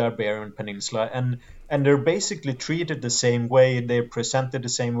of the Iberian Peninsula, and they're basically treated the same way. They're presented the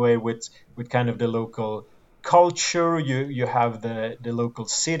same way with kind of the local culture. You have the local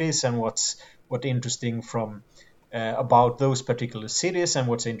cities and what's interesting from about those particular cities, and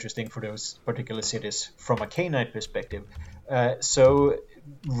what's interesting for those particular cities from a Cainite perspective. So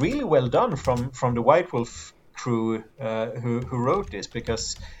really well done from the White Wolf crew who wrote this,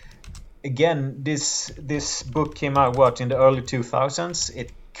 because again, this book came out in the early 2000s.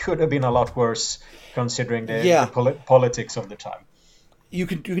 It could have been a lot worse considering the politics of the time. You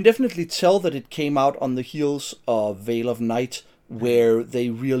can definitely tell that it came out on the heels of Veil of Night, where they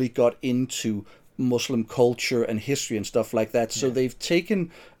really got into Muslim culture and history and stuff like that. So they've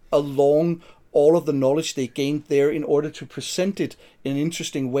taken along all of the knowledge they gained there in order to present it in an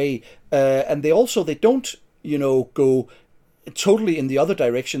interesting way. And they don't, go totally in the other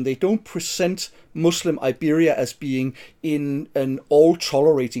direction. They don't present Muslim Iberia as being in an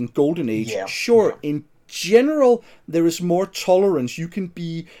all-tolerating golden age. In general, there is more tolerance. You can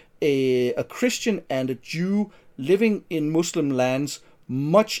be a Christian and a Jew living in Muslim lands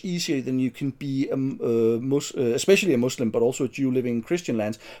much easier than you can be especially a Muslim, but also a Jew living in Christian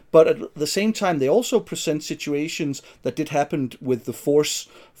lands. But at the same time, they also present situations that did happen with the forced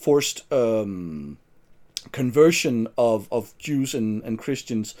conversion of Jews and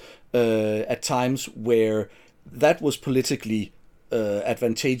Christians at times where that was politically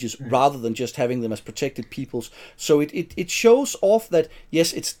advantageous rather than just having them as protected peoples. So it shows off that,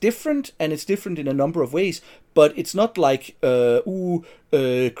 yes, it's different, and it's different in a number of ways, but it's not like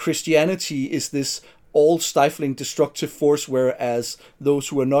Christianity is this all-stifling destructive force, whereas those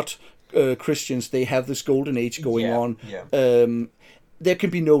who are not Christians, they have this golden age going on. There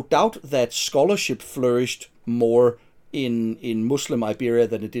can be no doubt that scholarship flourished more in Muslim Iberia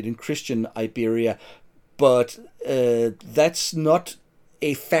than it did in Christian Iberia, but that's not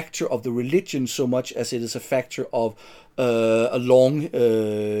a factor of the religion so much as it is a factor of a long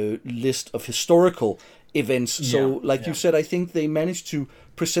list of historical events. So, you said, I think they managed to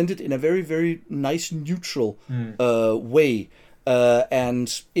present it in a very, very nice, neutral way.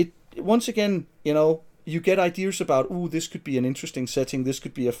 And it, once again, you get ideas about, this could be an interesting setting, this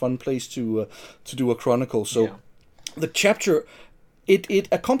could be a fun place to do a chronicle. So the chapter, it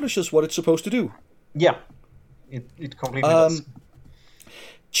accomplishes what it's supposed to do. Yeah, it completely does.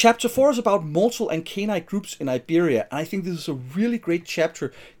 Chapter 4 is about mortal and Cainite groups in Iberia, and I think this is a really great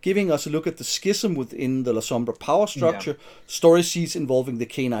chapter, giving us a look at the schism within the La Sombra power structure, story seeds involving the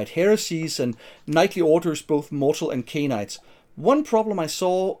Cainite heresies, and knightly orders, both mortal and Cainites. One problem I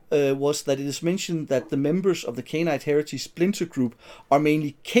saw was that it is mentioned that the members of the Cainite heresy splinter group are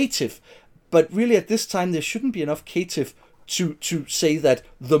mainly caitiff, but really at this time there shouldn't be enough caitiff to say that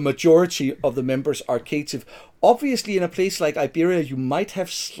the majority of the members are caitiff. Obviously, in a place like Iberia, you might have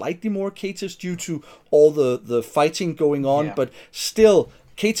slightly more caitiffs due to all the fighting going on, but still,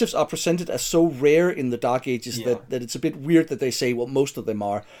 caitiffs are presented as so rare in the Dark Ages that it's a bit weird that they say, well, most of them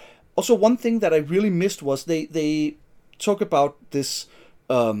are. Also, one thing that I really missed was they talk about this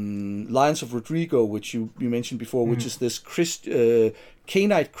Lions of Rodrigo, which you mentioned before, which is this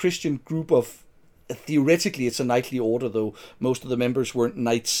Cainite Christian group of, theoretically it's a knightly order, though most of the members weren't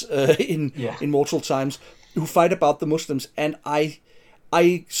knights in mortal times, who fight about the Muslims. And I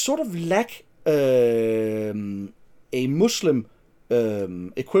sort of lack a Muslim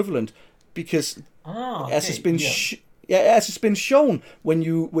equivalent, because as it's been as it's been shown, when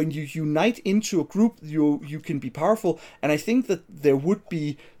you unite into a group, you can be powerful. And I think that there would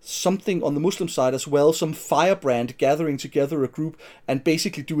be something on the Muslim side as well, some firebrand gathering together a group and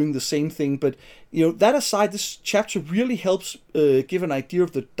basically doing the same thing. But that aside, this chapter really helps give an idea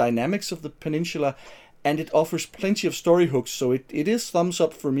of the dynamics of the peninsula, and it offers plenty of story hooks. So it is thumbs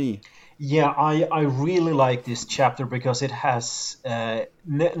up for me. Yeah, I really like this chapter because it has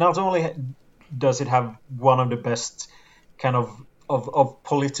not only does it have one of the best kind of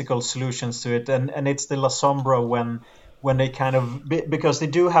political solutions to it, and it's the La Sombra when they kind of because they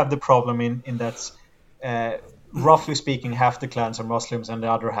do have the problem in that uh, roughly speaking half the clans are Muslims and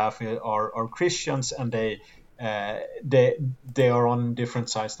the other half are Christians, and they they are on different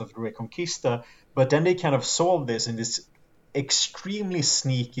sides of the Reconquista, but then they kind of solve this in this extremely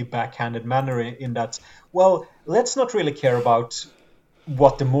sneaky backhanded manner in that, well, let's not really care about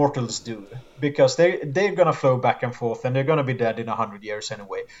what the mortals do because they're gonna flow back and forth and they're gonna be dead in 100 years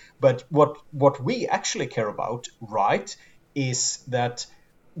anyway. But what we actually care about, right, is that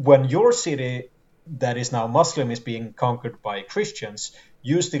when your city that is now Muslim is being conquered by Christians,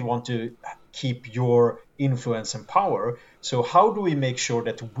 you still want to keep your influence and power. So how do we make sure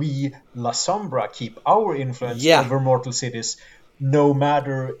that we, La Sombra, keep our influence over mortal cities, no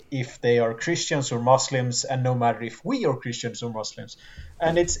matter if they are Christians or Muslims, and no matter if we are Christians or Muslims?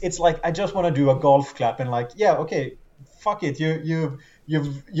 And it's like I just want to do a golf clap and like, yeah, okay, fuck it,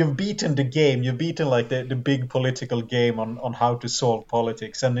 you've beaten the game, you've beaten like the big political game on how to solve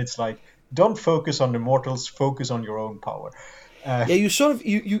politics, and it's like, don't focus on the mortals, focus on your own power. Yeah, you sort of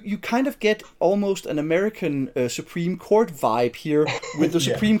you kind of get almost an American Supreme Court vibe here, with the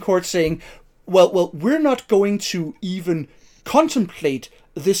Supreme Court saying, well, we're not going to even contemplate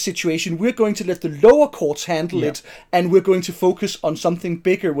this situation. We're going to let the lower courts handle it, and we're going to focus on something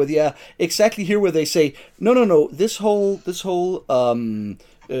bigger. With exactly here where they say, no, this whole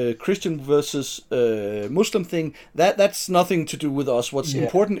Christian versus Muslim thing, that's nothing to do with us. What's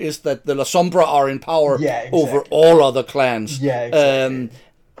important is that the La Sombra are in power over all other clans. Yeah, exactly.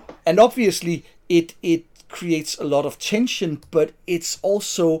 And obviously it creates a lot of tension, but it's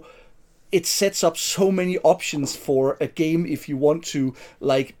also, it sets up so many options for a game if you want to,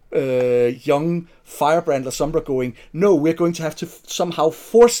 like young Firebrand La Sombra going, no, we're going to have to somehow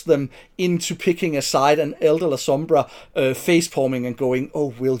force them into picking a side, and Elder La Sombra face-palming and going,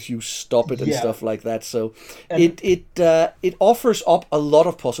 oh, will you stop it, and stuff like that. So it offers up a lot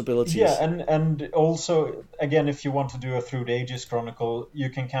of possibilities. Yeah, and also, again, if you want to do a Through the Ages chronicle, you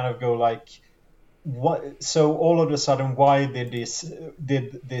can kind of go like, what? So all of a sudden, why did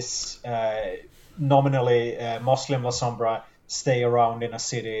this nominally Muslim La Sombra stay around in a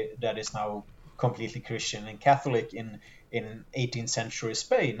city that is now completely Christian and Catholic in 18th century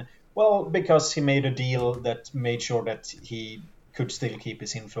Spain? Well, because he made a deal that made sure that he could still keep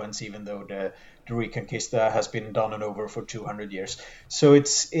his influence, even though the Reconquista has been done and over for 200 years. So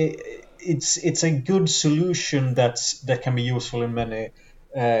it's a good solution that can be useful in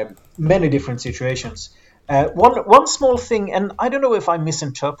many different situations. One small thing, and I don't know if I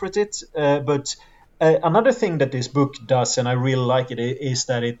misinterpret it, but another thing that this book does, and I really like it, is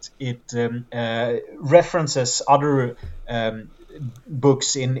that it references other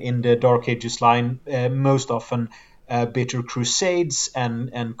books in the Dark Ages line, most often Bitter Crusades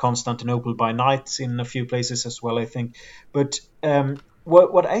and Constantinople by Night in a few places as well, I think. But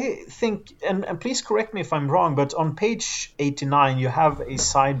what I think, and please correct me if I'm wrong, but on page 89 you have a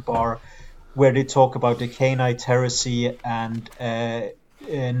sidebar where they talk about the Cainite heresy and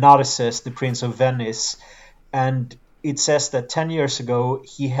Narses, the Prince of Venice, and it says that 10 years ago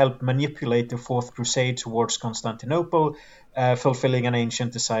he helped manipulate the Fourth Crusade towards Constantinople, fulfilling an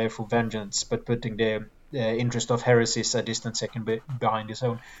ancient desire for vengeance, but putting the interest of heresies a distant second behind his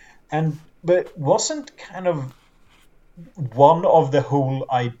own. But wasn't kind of one of the whole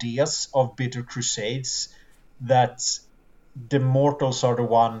ideas of Bitter Crusades that the mortals are the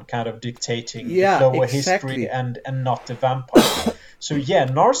one kind of dictating the flow of history and not the vampire? So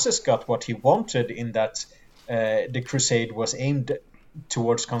Narses got what he wanted in that the crusade was aimed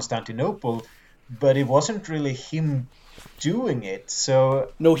towards Constantinople, but it wasn't really him doing it.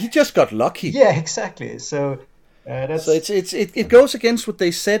 So no, he just got lucky. Yeah, exactly. So that's... So it goes against what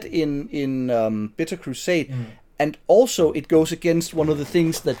they said in Bitter Crusade. And also it goes against one of the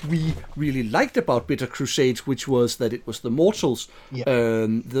things that we really liked about Bitter Crusades, which was that it was the mortals,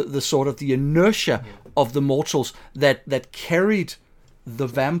 the sort of the inertia of the mortals that carried the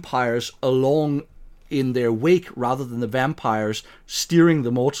vampires along in their wake, rather than the vampires steering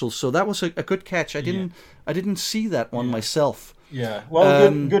the mortals. So that was a good catch. I didn't see that one myself. Yeah,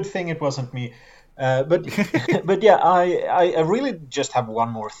 well, good thing it wasn't me. But but yeah, I really just have one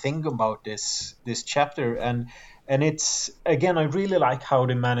more thing about this chapter, and it's, again, I really like how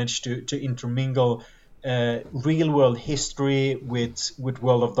they managed to intermingle real world history with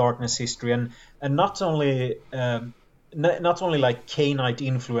World of Darkness history, and not only like Cainite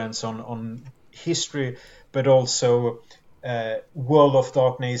influence on history, but also World of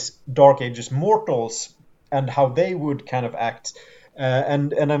Dark Ages mortals and how they would kind of act.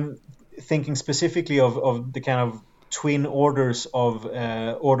 And I'm thinking specifically of the kind of twin orders of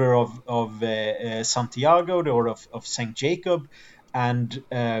Order of Santiago, the Order of Saint Jacob, and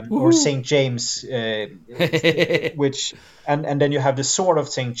or Saint James, which and then you have the Sword of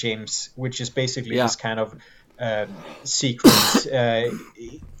Saint James, which is basically this kind of secret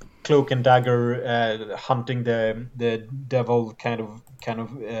cloak and dagger hunting the devil kind of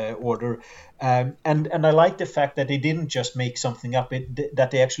order, and I like the fact that they didn't just make something up,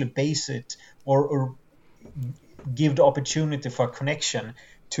 that they actually base it or give the opportunity for connection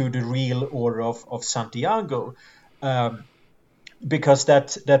to the real Order of Santiago, because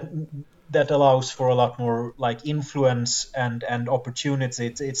that allows for a lot more like influence and opportunity.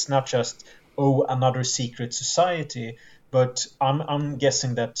 It's not just another secret society, but I'm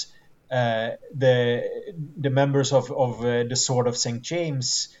guessing that the members of the Sword of Saint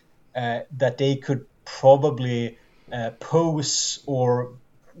James, that they could probably pose or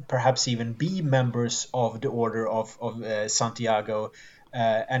perhaps even be members of the Order of Santiago,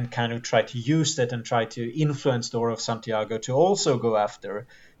 and kind of try to use that and try to influence the Order of Santiago to also go after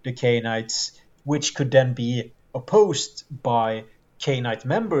the Cainites, which could then be opposed by Cainite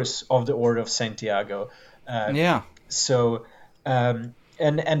members of the Order of Santiago. So,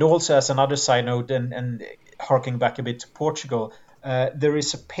 and also as another side note, and harking back a bit to Portugal, there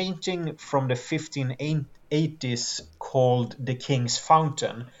is a painting from the 1580s called The King's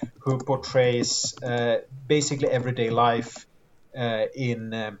Fountain, who portrays basically everyday life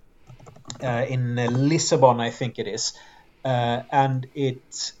in Lisbon, I think it is, and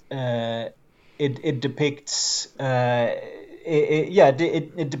it depicts.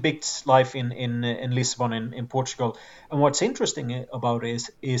 It depicts life in Lisbon in Portugal. And what's interesting about it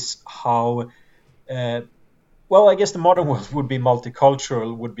is how, well, I guess the modern world would be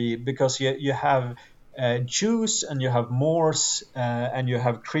multicultural, because you have Jews and you have Moors and you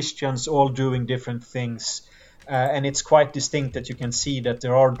have Christians all doing different things. And it's quite distinct that you can see that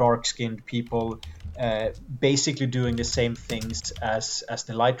there are dark-skinned people basically doing the same things as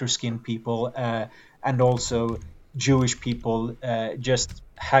the lighter-skinned people, and also Jewish people just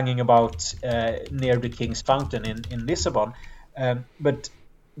hanging about near the King's Fountain in Lisbon. But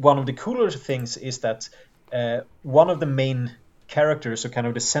one of the cooler things is that one of the main characters, or kind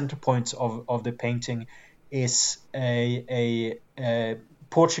of the center points of the painting, is a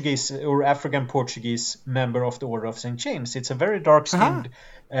Portuguese or African Portuguese member of the Order of St. James. It's a very dark-skinned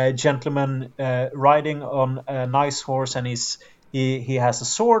gentleman riding on a nice horse, and he has a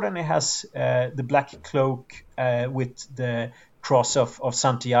sword, and he has the black cloak with the cross of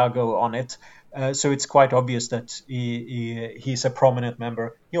Santiago on it. So it's quite obvious that he's a prominent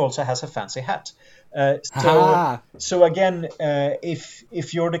member. He also has a fancy hat. So again,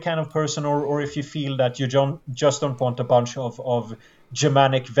 if you're the kind of person, or if you feel that you just don't want a bunch of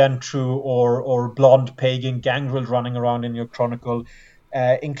Germanic Ventrue or blonde pagan gangrel running around in your chronicle,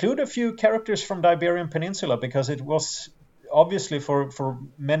 include a few characters from the Iberian Peninsula, because it was obviously for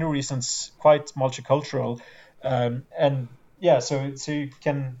many reasons quite multicultural, and yeah, so you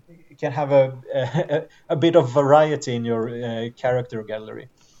can have a bit of variety in your character gallery.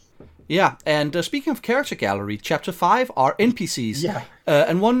 Yeah, and speaking of character gallery, chapter 5 are NPCs. Yeah.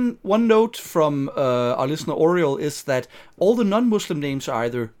 And one note from our listener Oriel is that all the non-Muslim names are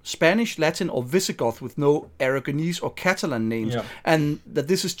either Spanish, Latin, or Visigoth, with no Aragonese or Catalan names. Yeah. And that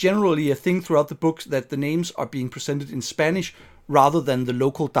this is generally a thing throughout the book, that the names are being presented in Spanish rather than the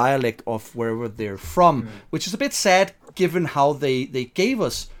local dialect of wherever they're from, which is a bit sad given how they gave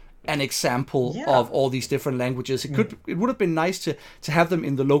us an example of all these different languages. It would have been nice to have them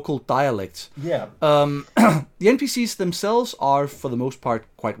in the local dialect. Yeah. The NPCs themselves are, for the most part,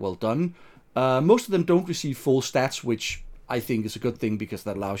 quite well done. Most of them don't receive full stats, which I think is a good thing, because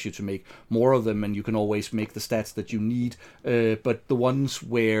that allows you to make more of them, and you can always make the stats that you need. But the ones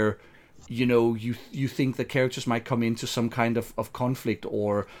where you think the characters might come into some kind of conflict,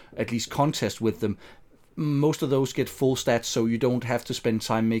 or at least contest with them, most of those get full stats, so you don't have to spend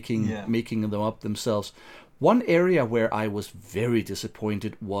time making them up themselves. One area where I was very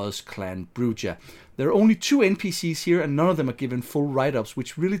disappointed was Clan Bruja. There are only 2 NPCs here, and none of them are given full write-ups,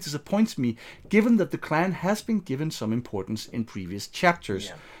 which really disappoints me, given that the clan has been given some importance in previous chapters.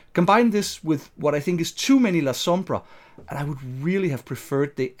 Yeah. Combine this with what I think is too many La Sombra, and I would really have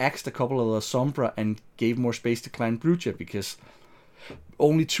preferred they axed a couple of La Sombra and gave more space to Clan Bruja, because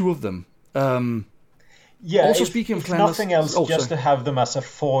only 2 of them. Yeah, also, speaking of nothing else, just to have them as a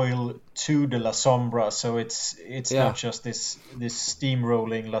foil to the La Sombra, so it's not just this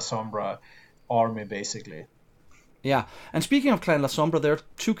steamrolling La Sombra army, basically. Yeah, and speaking of Clan La Sombra, there are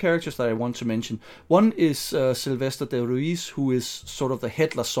two characters that I want to mention. One is Sylvester de Ruiz, who is sort of the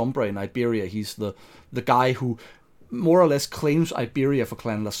head La Sombra in Iberia. He's the guy who more or less claims Iberia for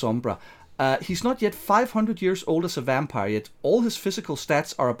Clan La Sombra. He's not yet 500 years old as a vampire, yet all his physical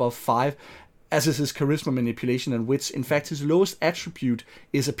stats are above 5, as is his charisma, manipulation, and wits. In fact, his lowest attribute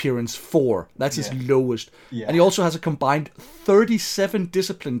is appearance 4. That's his lowest. Yeah. And he also has a combined 37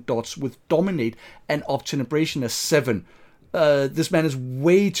 discipline dots with dominate and obtenebration as 7. This man is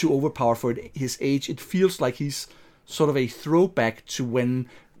way too overpowered for his age. It feels like he's sort of a throwback to when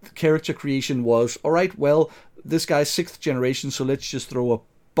character creation was, all right, well, this guy's 6th generation, so let's just throw a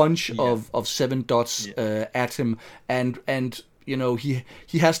bunch of 7 dots at him, and you know, he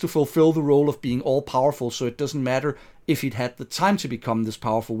has to fulfill the role of being all powerful, so it doesn't matter if he'd had the time to become this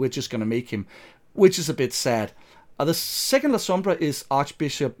powerful. We're just going to make him, which is a bit sad. The second La Sombra is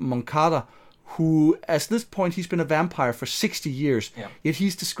Archbishop Moncada, who, at this point, he's been a vampire for 60 years. Yeah. Yet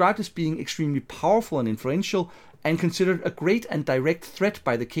he's described as being extremely powerful and influential, and considered a great and direct threat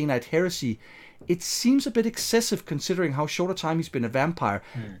by the Cainite heresy. It seems a bit excessive considering how short a time he's been a vampire.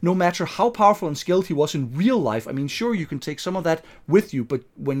 No matter how powerful and skilled he was in real life, I mean, sure, you can take some of that with you, but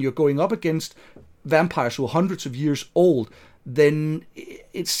when you're going up against vampires who are hundreds of years old, then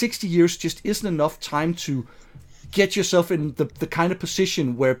it's 60 years just isn't enough time to get yourself in the kind of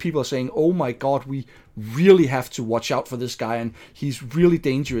position where people are saying, oh my god, we really have to watch out for this guy and he's really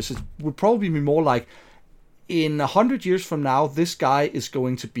dangerous. It would probably be more like, in 100 years from now, this guy is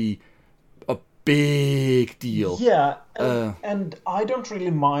going to be big deal. Yeah, and I don't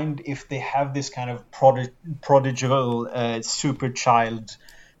really mind if they have this kind of prodigal super child,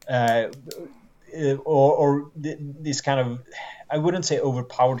 or this kind of, I wouldn't say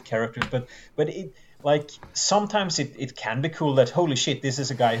overpowered character, but it, like, sometimes it can be cool that, holy shit, this is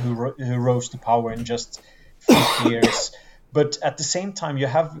a guy who rose to power in just 50 years. But at the same time, you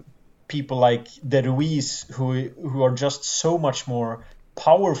have people like De Ruiz who are just so much more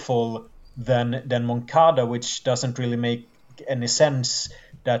powerful than Moncada, which doesn't really make any sense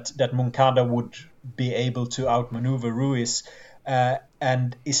that Moncada would be able to outmaneuver Ruiz,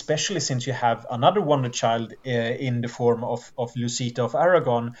 and especially since you have another wonder child in the form of Lucita of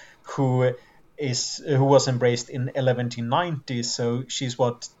Aragon, who was embraced in 1190, so she's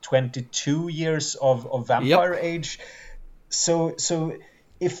 22 years of vampire age. So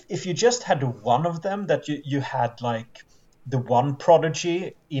if you just had one of them, that you had like the one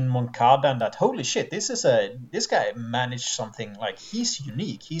prodigy in Moncada, and that, holy shit, this guy managed something, like, he's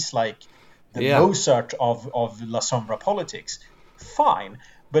unique, he's like the Mozart of La Sombra politics, fine.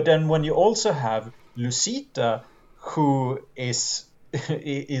 But then when you also have Lucita, who is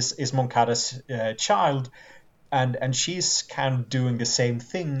Moncada's child, and she's kind of doing the same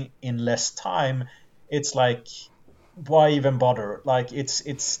thing in less time, it's like, why even bother? Like, it's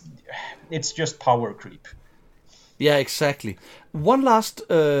just power creep. Yeah, exactly. One last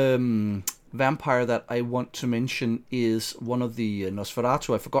vampire that I want to mention is one of the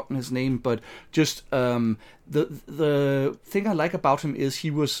Nosferatu. I've forgotten his name, but just the thing I like about him is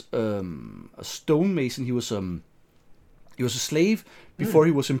he was a stonemason. He was a slave before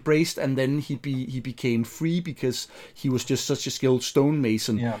he was embraced, and then he became free because he was just such a skilled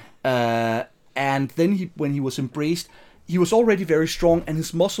stonemason. Yeah. And then when he was embraced, he was already very strong, and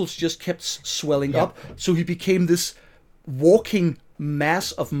his muscles just kept swelling up. So he became this walking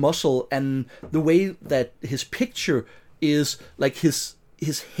mass of muscle, and the way that his picture is, like, his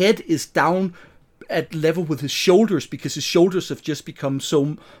head is down at level with his shoulders because his shoulders have just become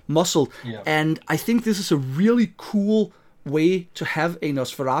so muscled. Yeah. And I think this is a really cool way to have a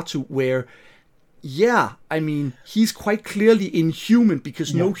Nosferatu where, I mean, he's quite clearly inhuman,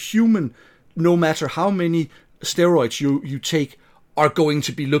 because no human, no matter how many steroids you take, are going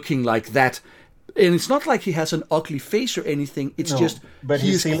to be looking like that. And it's not like he has an ugly face or anything. It's just, but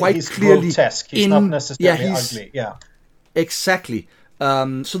he's quite clearly grotesque. He's not necessarily ugly. Yeah, exactly.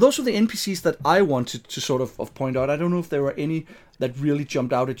 So those are the NPCs that I wanted to sort of point out. I don't know if there were any that really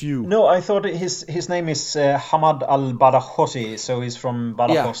jumped out at you. No, I thought his name is Hamad al-Badajosi, so he's from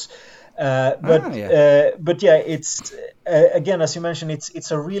Badajoz. But it's again, as you mentioned,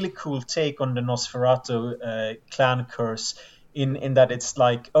 it's a really cool take on the Nosferatu clan curse, in that it's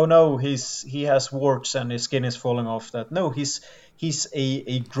like, oh no, he has warts and his skin is falling off. That no, he's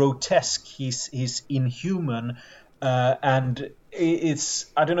a grotesque, he's inhuman, and it's,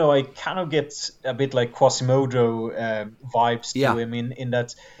 I don't know, I kind of get a bit like Quasimodo vibes to him in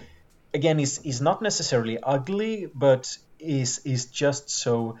that, again, he's not necessarily ugly, but is just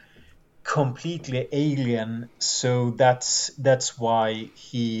so completely alien, so that's why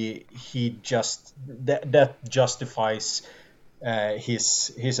he just that justifies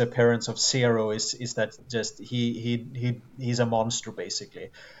his appearance of Zero is that just he's a monster basically.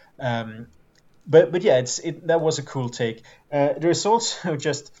 But yeah, that was a cool take. There's also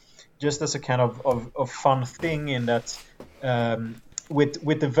just as a kind of fun thing in that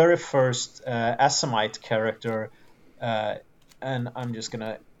with the very first Asimite character, and I'm just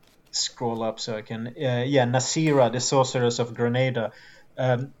gonna scroll up so I can. Nasira, the Sorceress of Grenada.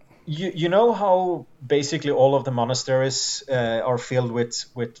 You know how basically all of the monasteries are filled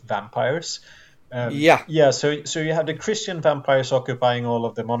with vampires. Yeah. So you have the Christian vampires occupying all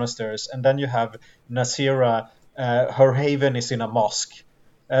of the monasteries, and then you have Nasira. Her haven is in a mosque,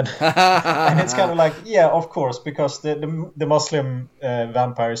 and and it's kind of like, yeah, of course, because the Muslim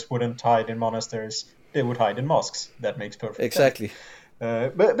vampires wouldn't hide in monasteries; they would hide in mosques. That makes perfect sense. Exactly.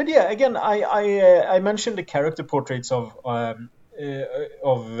 But yeah, again, I mentioned the character portraits of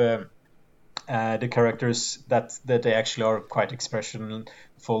the characters that they actually are quite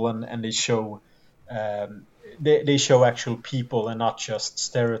expressionful and they show they show actual people and not just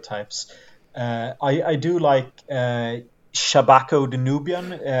stereotypes. I do like Shabako the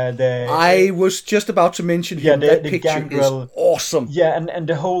Nubian. I was just about to mention him. That picture Gangrel, is awesome. Yeah, and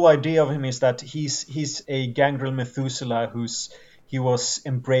the whole idea of him is that he's a Gangrel Methuselah he was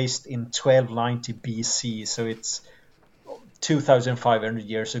embraced in 1290 BC, so it's 2,500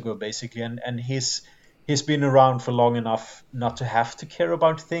 years ago basically, and he's been around for long enough not to have to care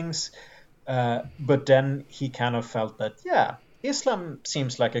about things, but then he kind of felt that, yeah, Islam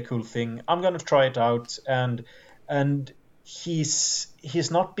seems like a cool thing, I'm gonna try it out, and he's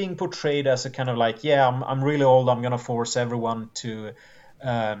not being portrayed as a kind of like, yeah, I'm really old, I'm gonna force everyone to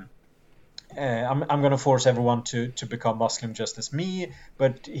I'm going to force everyone to become Muslim just as me,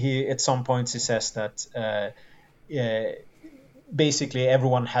 but he at some points he says that basically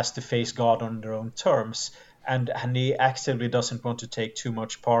everyone has to face God on their own terms, and he actively doesn't want to take too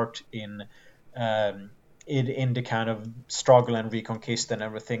much part in the kind of struggle and reconquista and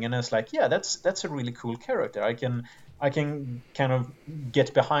everything. And it's like, yeah, that's a really cool character. I can kind of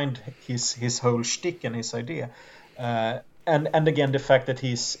get behind his whole shtick and his idea. And again, the fact that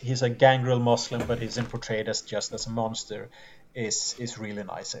he's a Gangrel Muslim, but he's portrayed as just as a monster, is really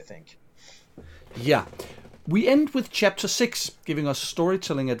nice, I think. Yeah. We end with chapter 6, giving us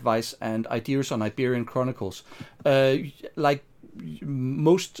storytelling advice and ideas on Iberian Chronicles. Like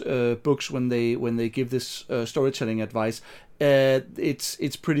most books, when they give this storytelling advice,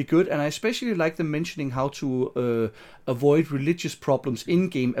 it's pretty good, and I especially like them mentioning how to avoid religious problems in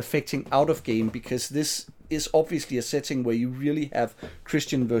game affecting out of game, because this is obviously a setting where you really have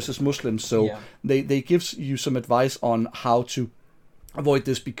Christian versus Muslim, so they give you some advice on how to avoid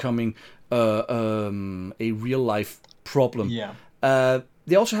this becoming a real life problem.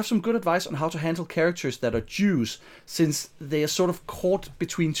 They also have some good advice on how to handle characters that are Jews, since they are sort of caught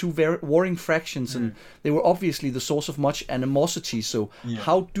between two warring factions, and they were obviously the source of much animosity. So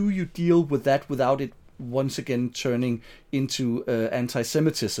how do you deal with that without it once again turning into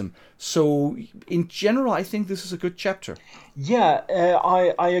anti-Semitism? So in general, I think this is a good chapter. Yeah,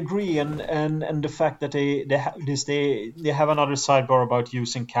 I agree, and the fact that they have another sidebar about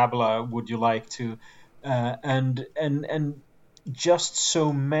using Kabbalah. Would you like to? And just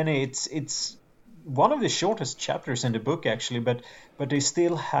so many. It's one of the shortest chapters in the book actually, but they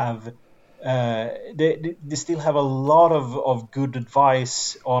still have. They still have a lot of good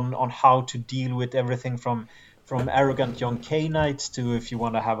advice on how to deal with everything from arrogant young Canaanites to if you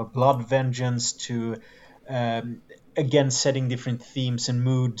want to have a blood vengeance to again setting different themes and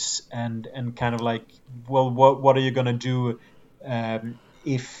moods and kind of like, well, what are you gonna do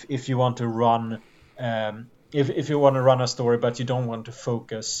if you want to run if you want to run a story but you don't want to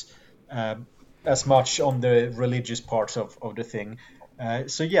focus as much on the religious parts of the thing.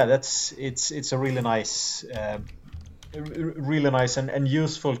 So yeah, it's a really nice and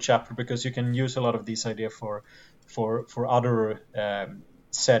useful chapter, because you can use a lot of these ideas for other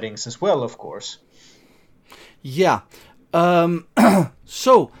settings as well, of course. Yeah.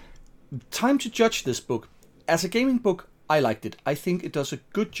 So, time to judge this book. As a gaming book, I liked it. I think it does a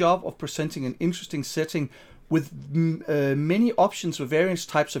good job of presenting an interesting setting with many options for various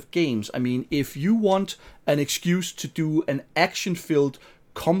types of games. I mean, if you want an excuse to do an action-filled,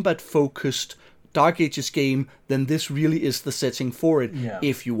 combat-focused Dark Ages game, then this really is the setting for it. Yeah.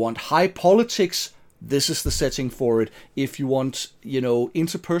 If you want high politics, this is the setting for it. If you want,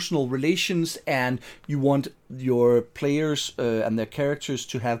 interpersonal relations and you want your players and their characters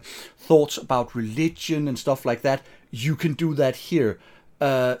to have thoughts about religion and stuff like that, you can do that here.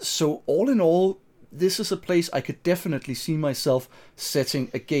 So all in all, this is a place I could definitely see myself setting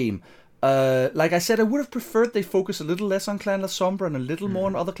a game. Like I said, I would have preferred they focus a little less on Clan La Sombra and a little more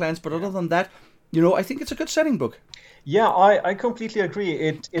on other clans, but other than that, I think it's a good setting book. Yeah, I completely agree.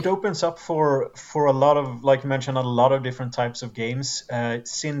 It opens up for a lot of, like you mentioned, a lot of different types of games.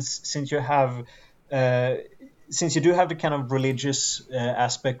 Since you have since you do have the kind of religious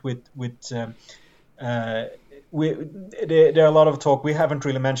aspect with there are a lot of talk. We haven't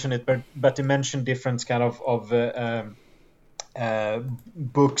really mentioned it, but they mentioned different kind of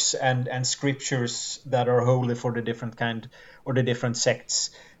books and scriptures that are holy for the different kind or the different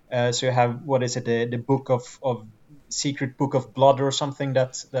sects. So you have, what is it, the book of secret book of blood or something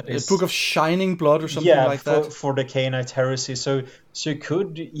that is the book of shining blood or something like that for the Cainite heresy. So you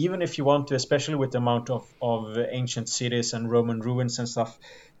could, even if you want to, especially with the amount of ancient cities and Roman ruins and stuff,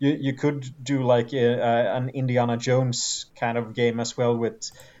 you could do like an Indiana Jones kind of game as well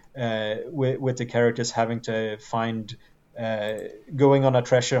with the characters having to find going on a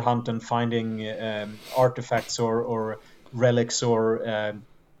treasure hunt and finding artifacts or relics or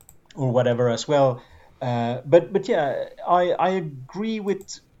whatever as well. But yeah, I agree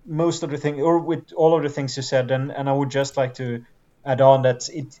with most of the thing, or with all of the things you said, and I would just like to add on that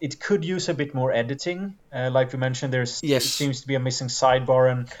it could use a bit more editing. Like we mentioned, it seems to be a missing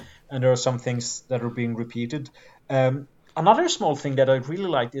sidebar, and there are some things that are being repeated. Another small thing that I really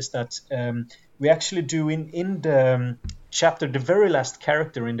liked is that we actually do in the chapter, the very last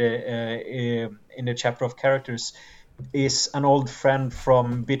character in the chapter of characters is an old friend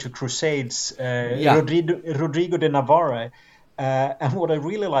from Bitter Crusades, Rodrigo de Navarre. And what I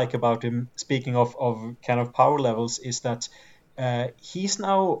really like about him, speaking of kind of power levels, is that he's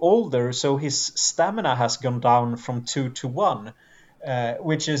now older, so his stamina has gone down from 2 to 1,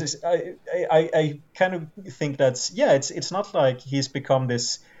 which is, I kind of think that's, it's not like he's become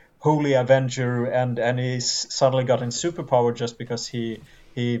this holy avenger and he's suddenly gotten superpower just because he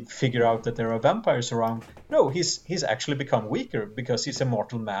figured out that there are vampires around. No, he's actually become weaker because he's a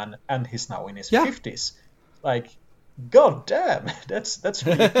mortal man and he's now in his 50s. Like, god damn, that's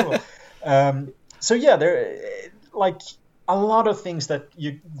really cool. So yeah, there like a lot of things that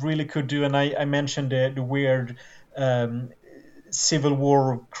you really could do, and I mentioned the weird Civil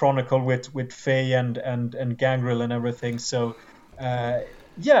War chronicle with Faye and Gangrel and everything. So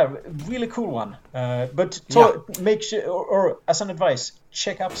yeah, really cool one. But make sure, or as an advice,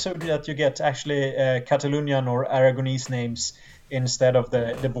 check up so that you get actually Catalonian or Aragonese names instead of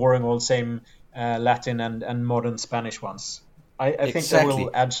the boring old same Latin and modern Spanish ones. I think that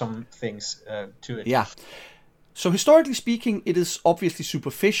will add some things to it. Yeah. So historically speaking, it is obviously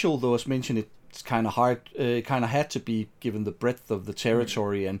superficial, though as mentioned, it's kind of hard, kind of had to be given the breadth of the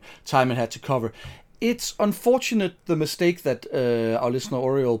territory and time it had to cover. It's unfortunate, the mistake that our listener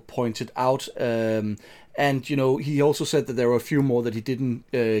Oriol pointed out, and he also said that there were a few more that he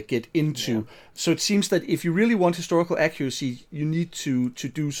didn't get into. Yeah. So it seems that if you really want historical accuracy, you need to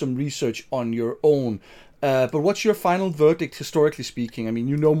do some research on your own. But what's your final verdict, historically speaking? I mean,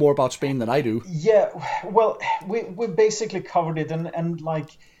 you know more about Spain than I do. Yeah, well, we basically covered it, and like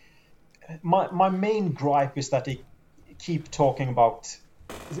my main gripe is that they keep talking about,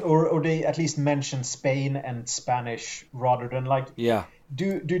 or they at least mention Spain and Spanish rather than like. Yeah.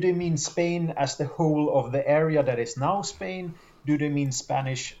 Do they mean Spain as the whole of the area that is now Spain? Do they mean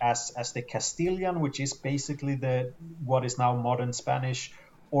Spanish as the Castilian, which is basically what is now modern Spanish?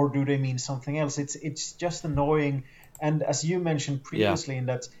 Or do they mean something else? It's just annoying. And as you mentioned previously, in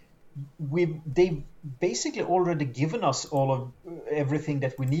that they've basically already given us all of everything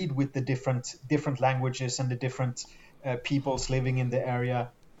that we need with the different languages and the different peoples living in the area,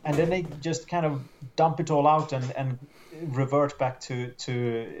 and then they just kind of dump it all out and revert back to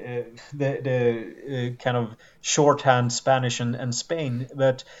the kind of shorthand Spanish and Spain.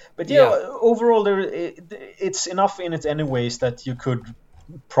 But overall, it's enough in it anyways that you could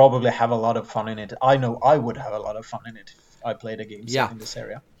probably have a lot of fun in it. I know I would have a lot of fun in it if I played a game set in this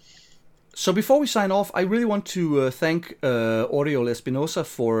area. So before we sign off, I really want to thank Oriol Espinosa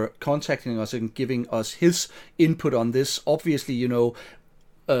for contacting us and giving us his input on this. Obviously,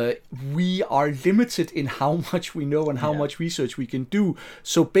 we are limited in how much we know and how much research we can do.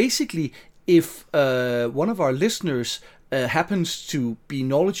 So basically, if one of our listeners happens to be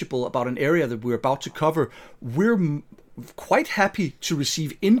knowledgeable about an area that we're about to cover, we're quite happy to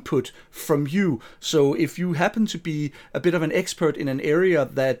receive input from you. So if you happen to be a bit of an expert in an area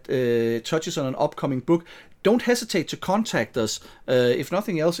that touches on an upcoming book, don't hesitate to contact us. If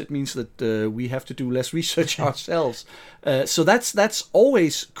nothing else, it means that we have to do less research ourselves. So that's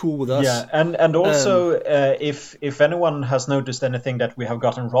always cool with us. Yeah, and also if anyone has noticed anything that we have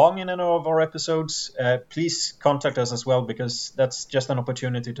gotten wrong in any of our episodes, please contact us as well, because that's just an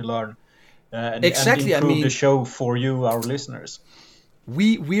opportunity to learn and improve the show for you, our listeners.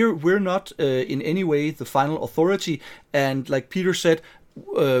 We're not in any way the final authority, and like Peter said,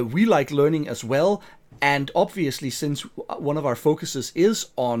 we like learning as well. And obviously, since one of our focuses is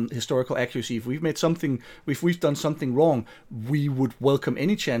on historical accuracy, if we've done something wrong, we would welcome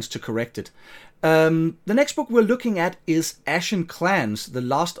any chance to correct it. The next book we're looking at is Ashen Clans, the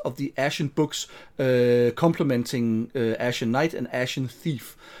last of the Ashen books, complementing Ashen Knight and Ashen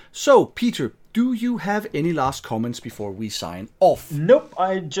Thief. So, Peter, do you have any last comments before we sign off? Nope,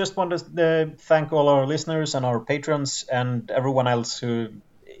 I just want to thank all our listeners and our patrons and everyone else who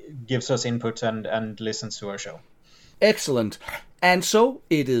gives us input and listens to our show. Excellent. And so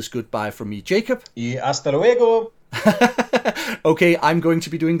it is goodbye from me, Jacob. Y hasta luego. Okay, I'm going to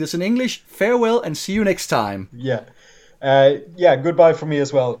be doing this in English. Farewell and see you next time. Yeah. Goodbye from me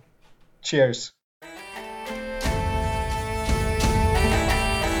as well. Cheers.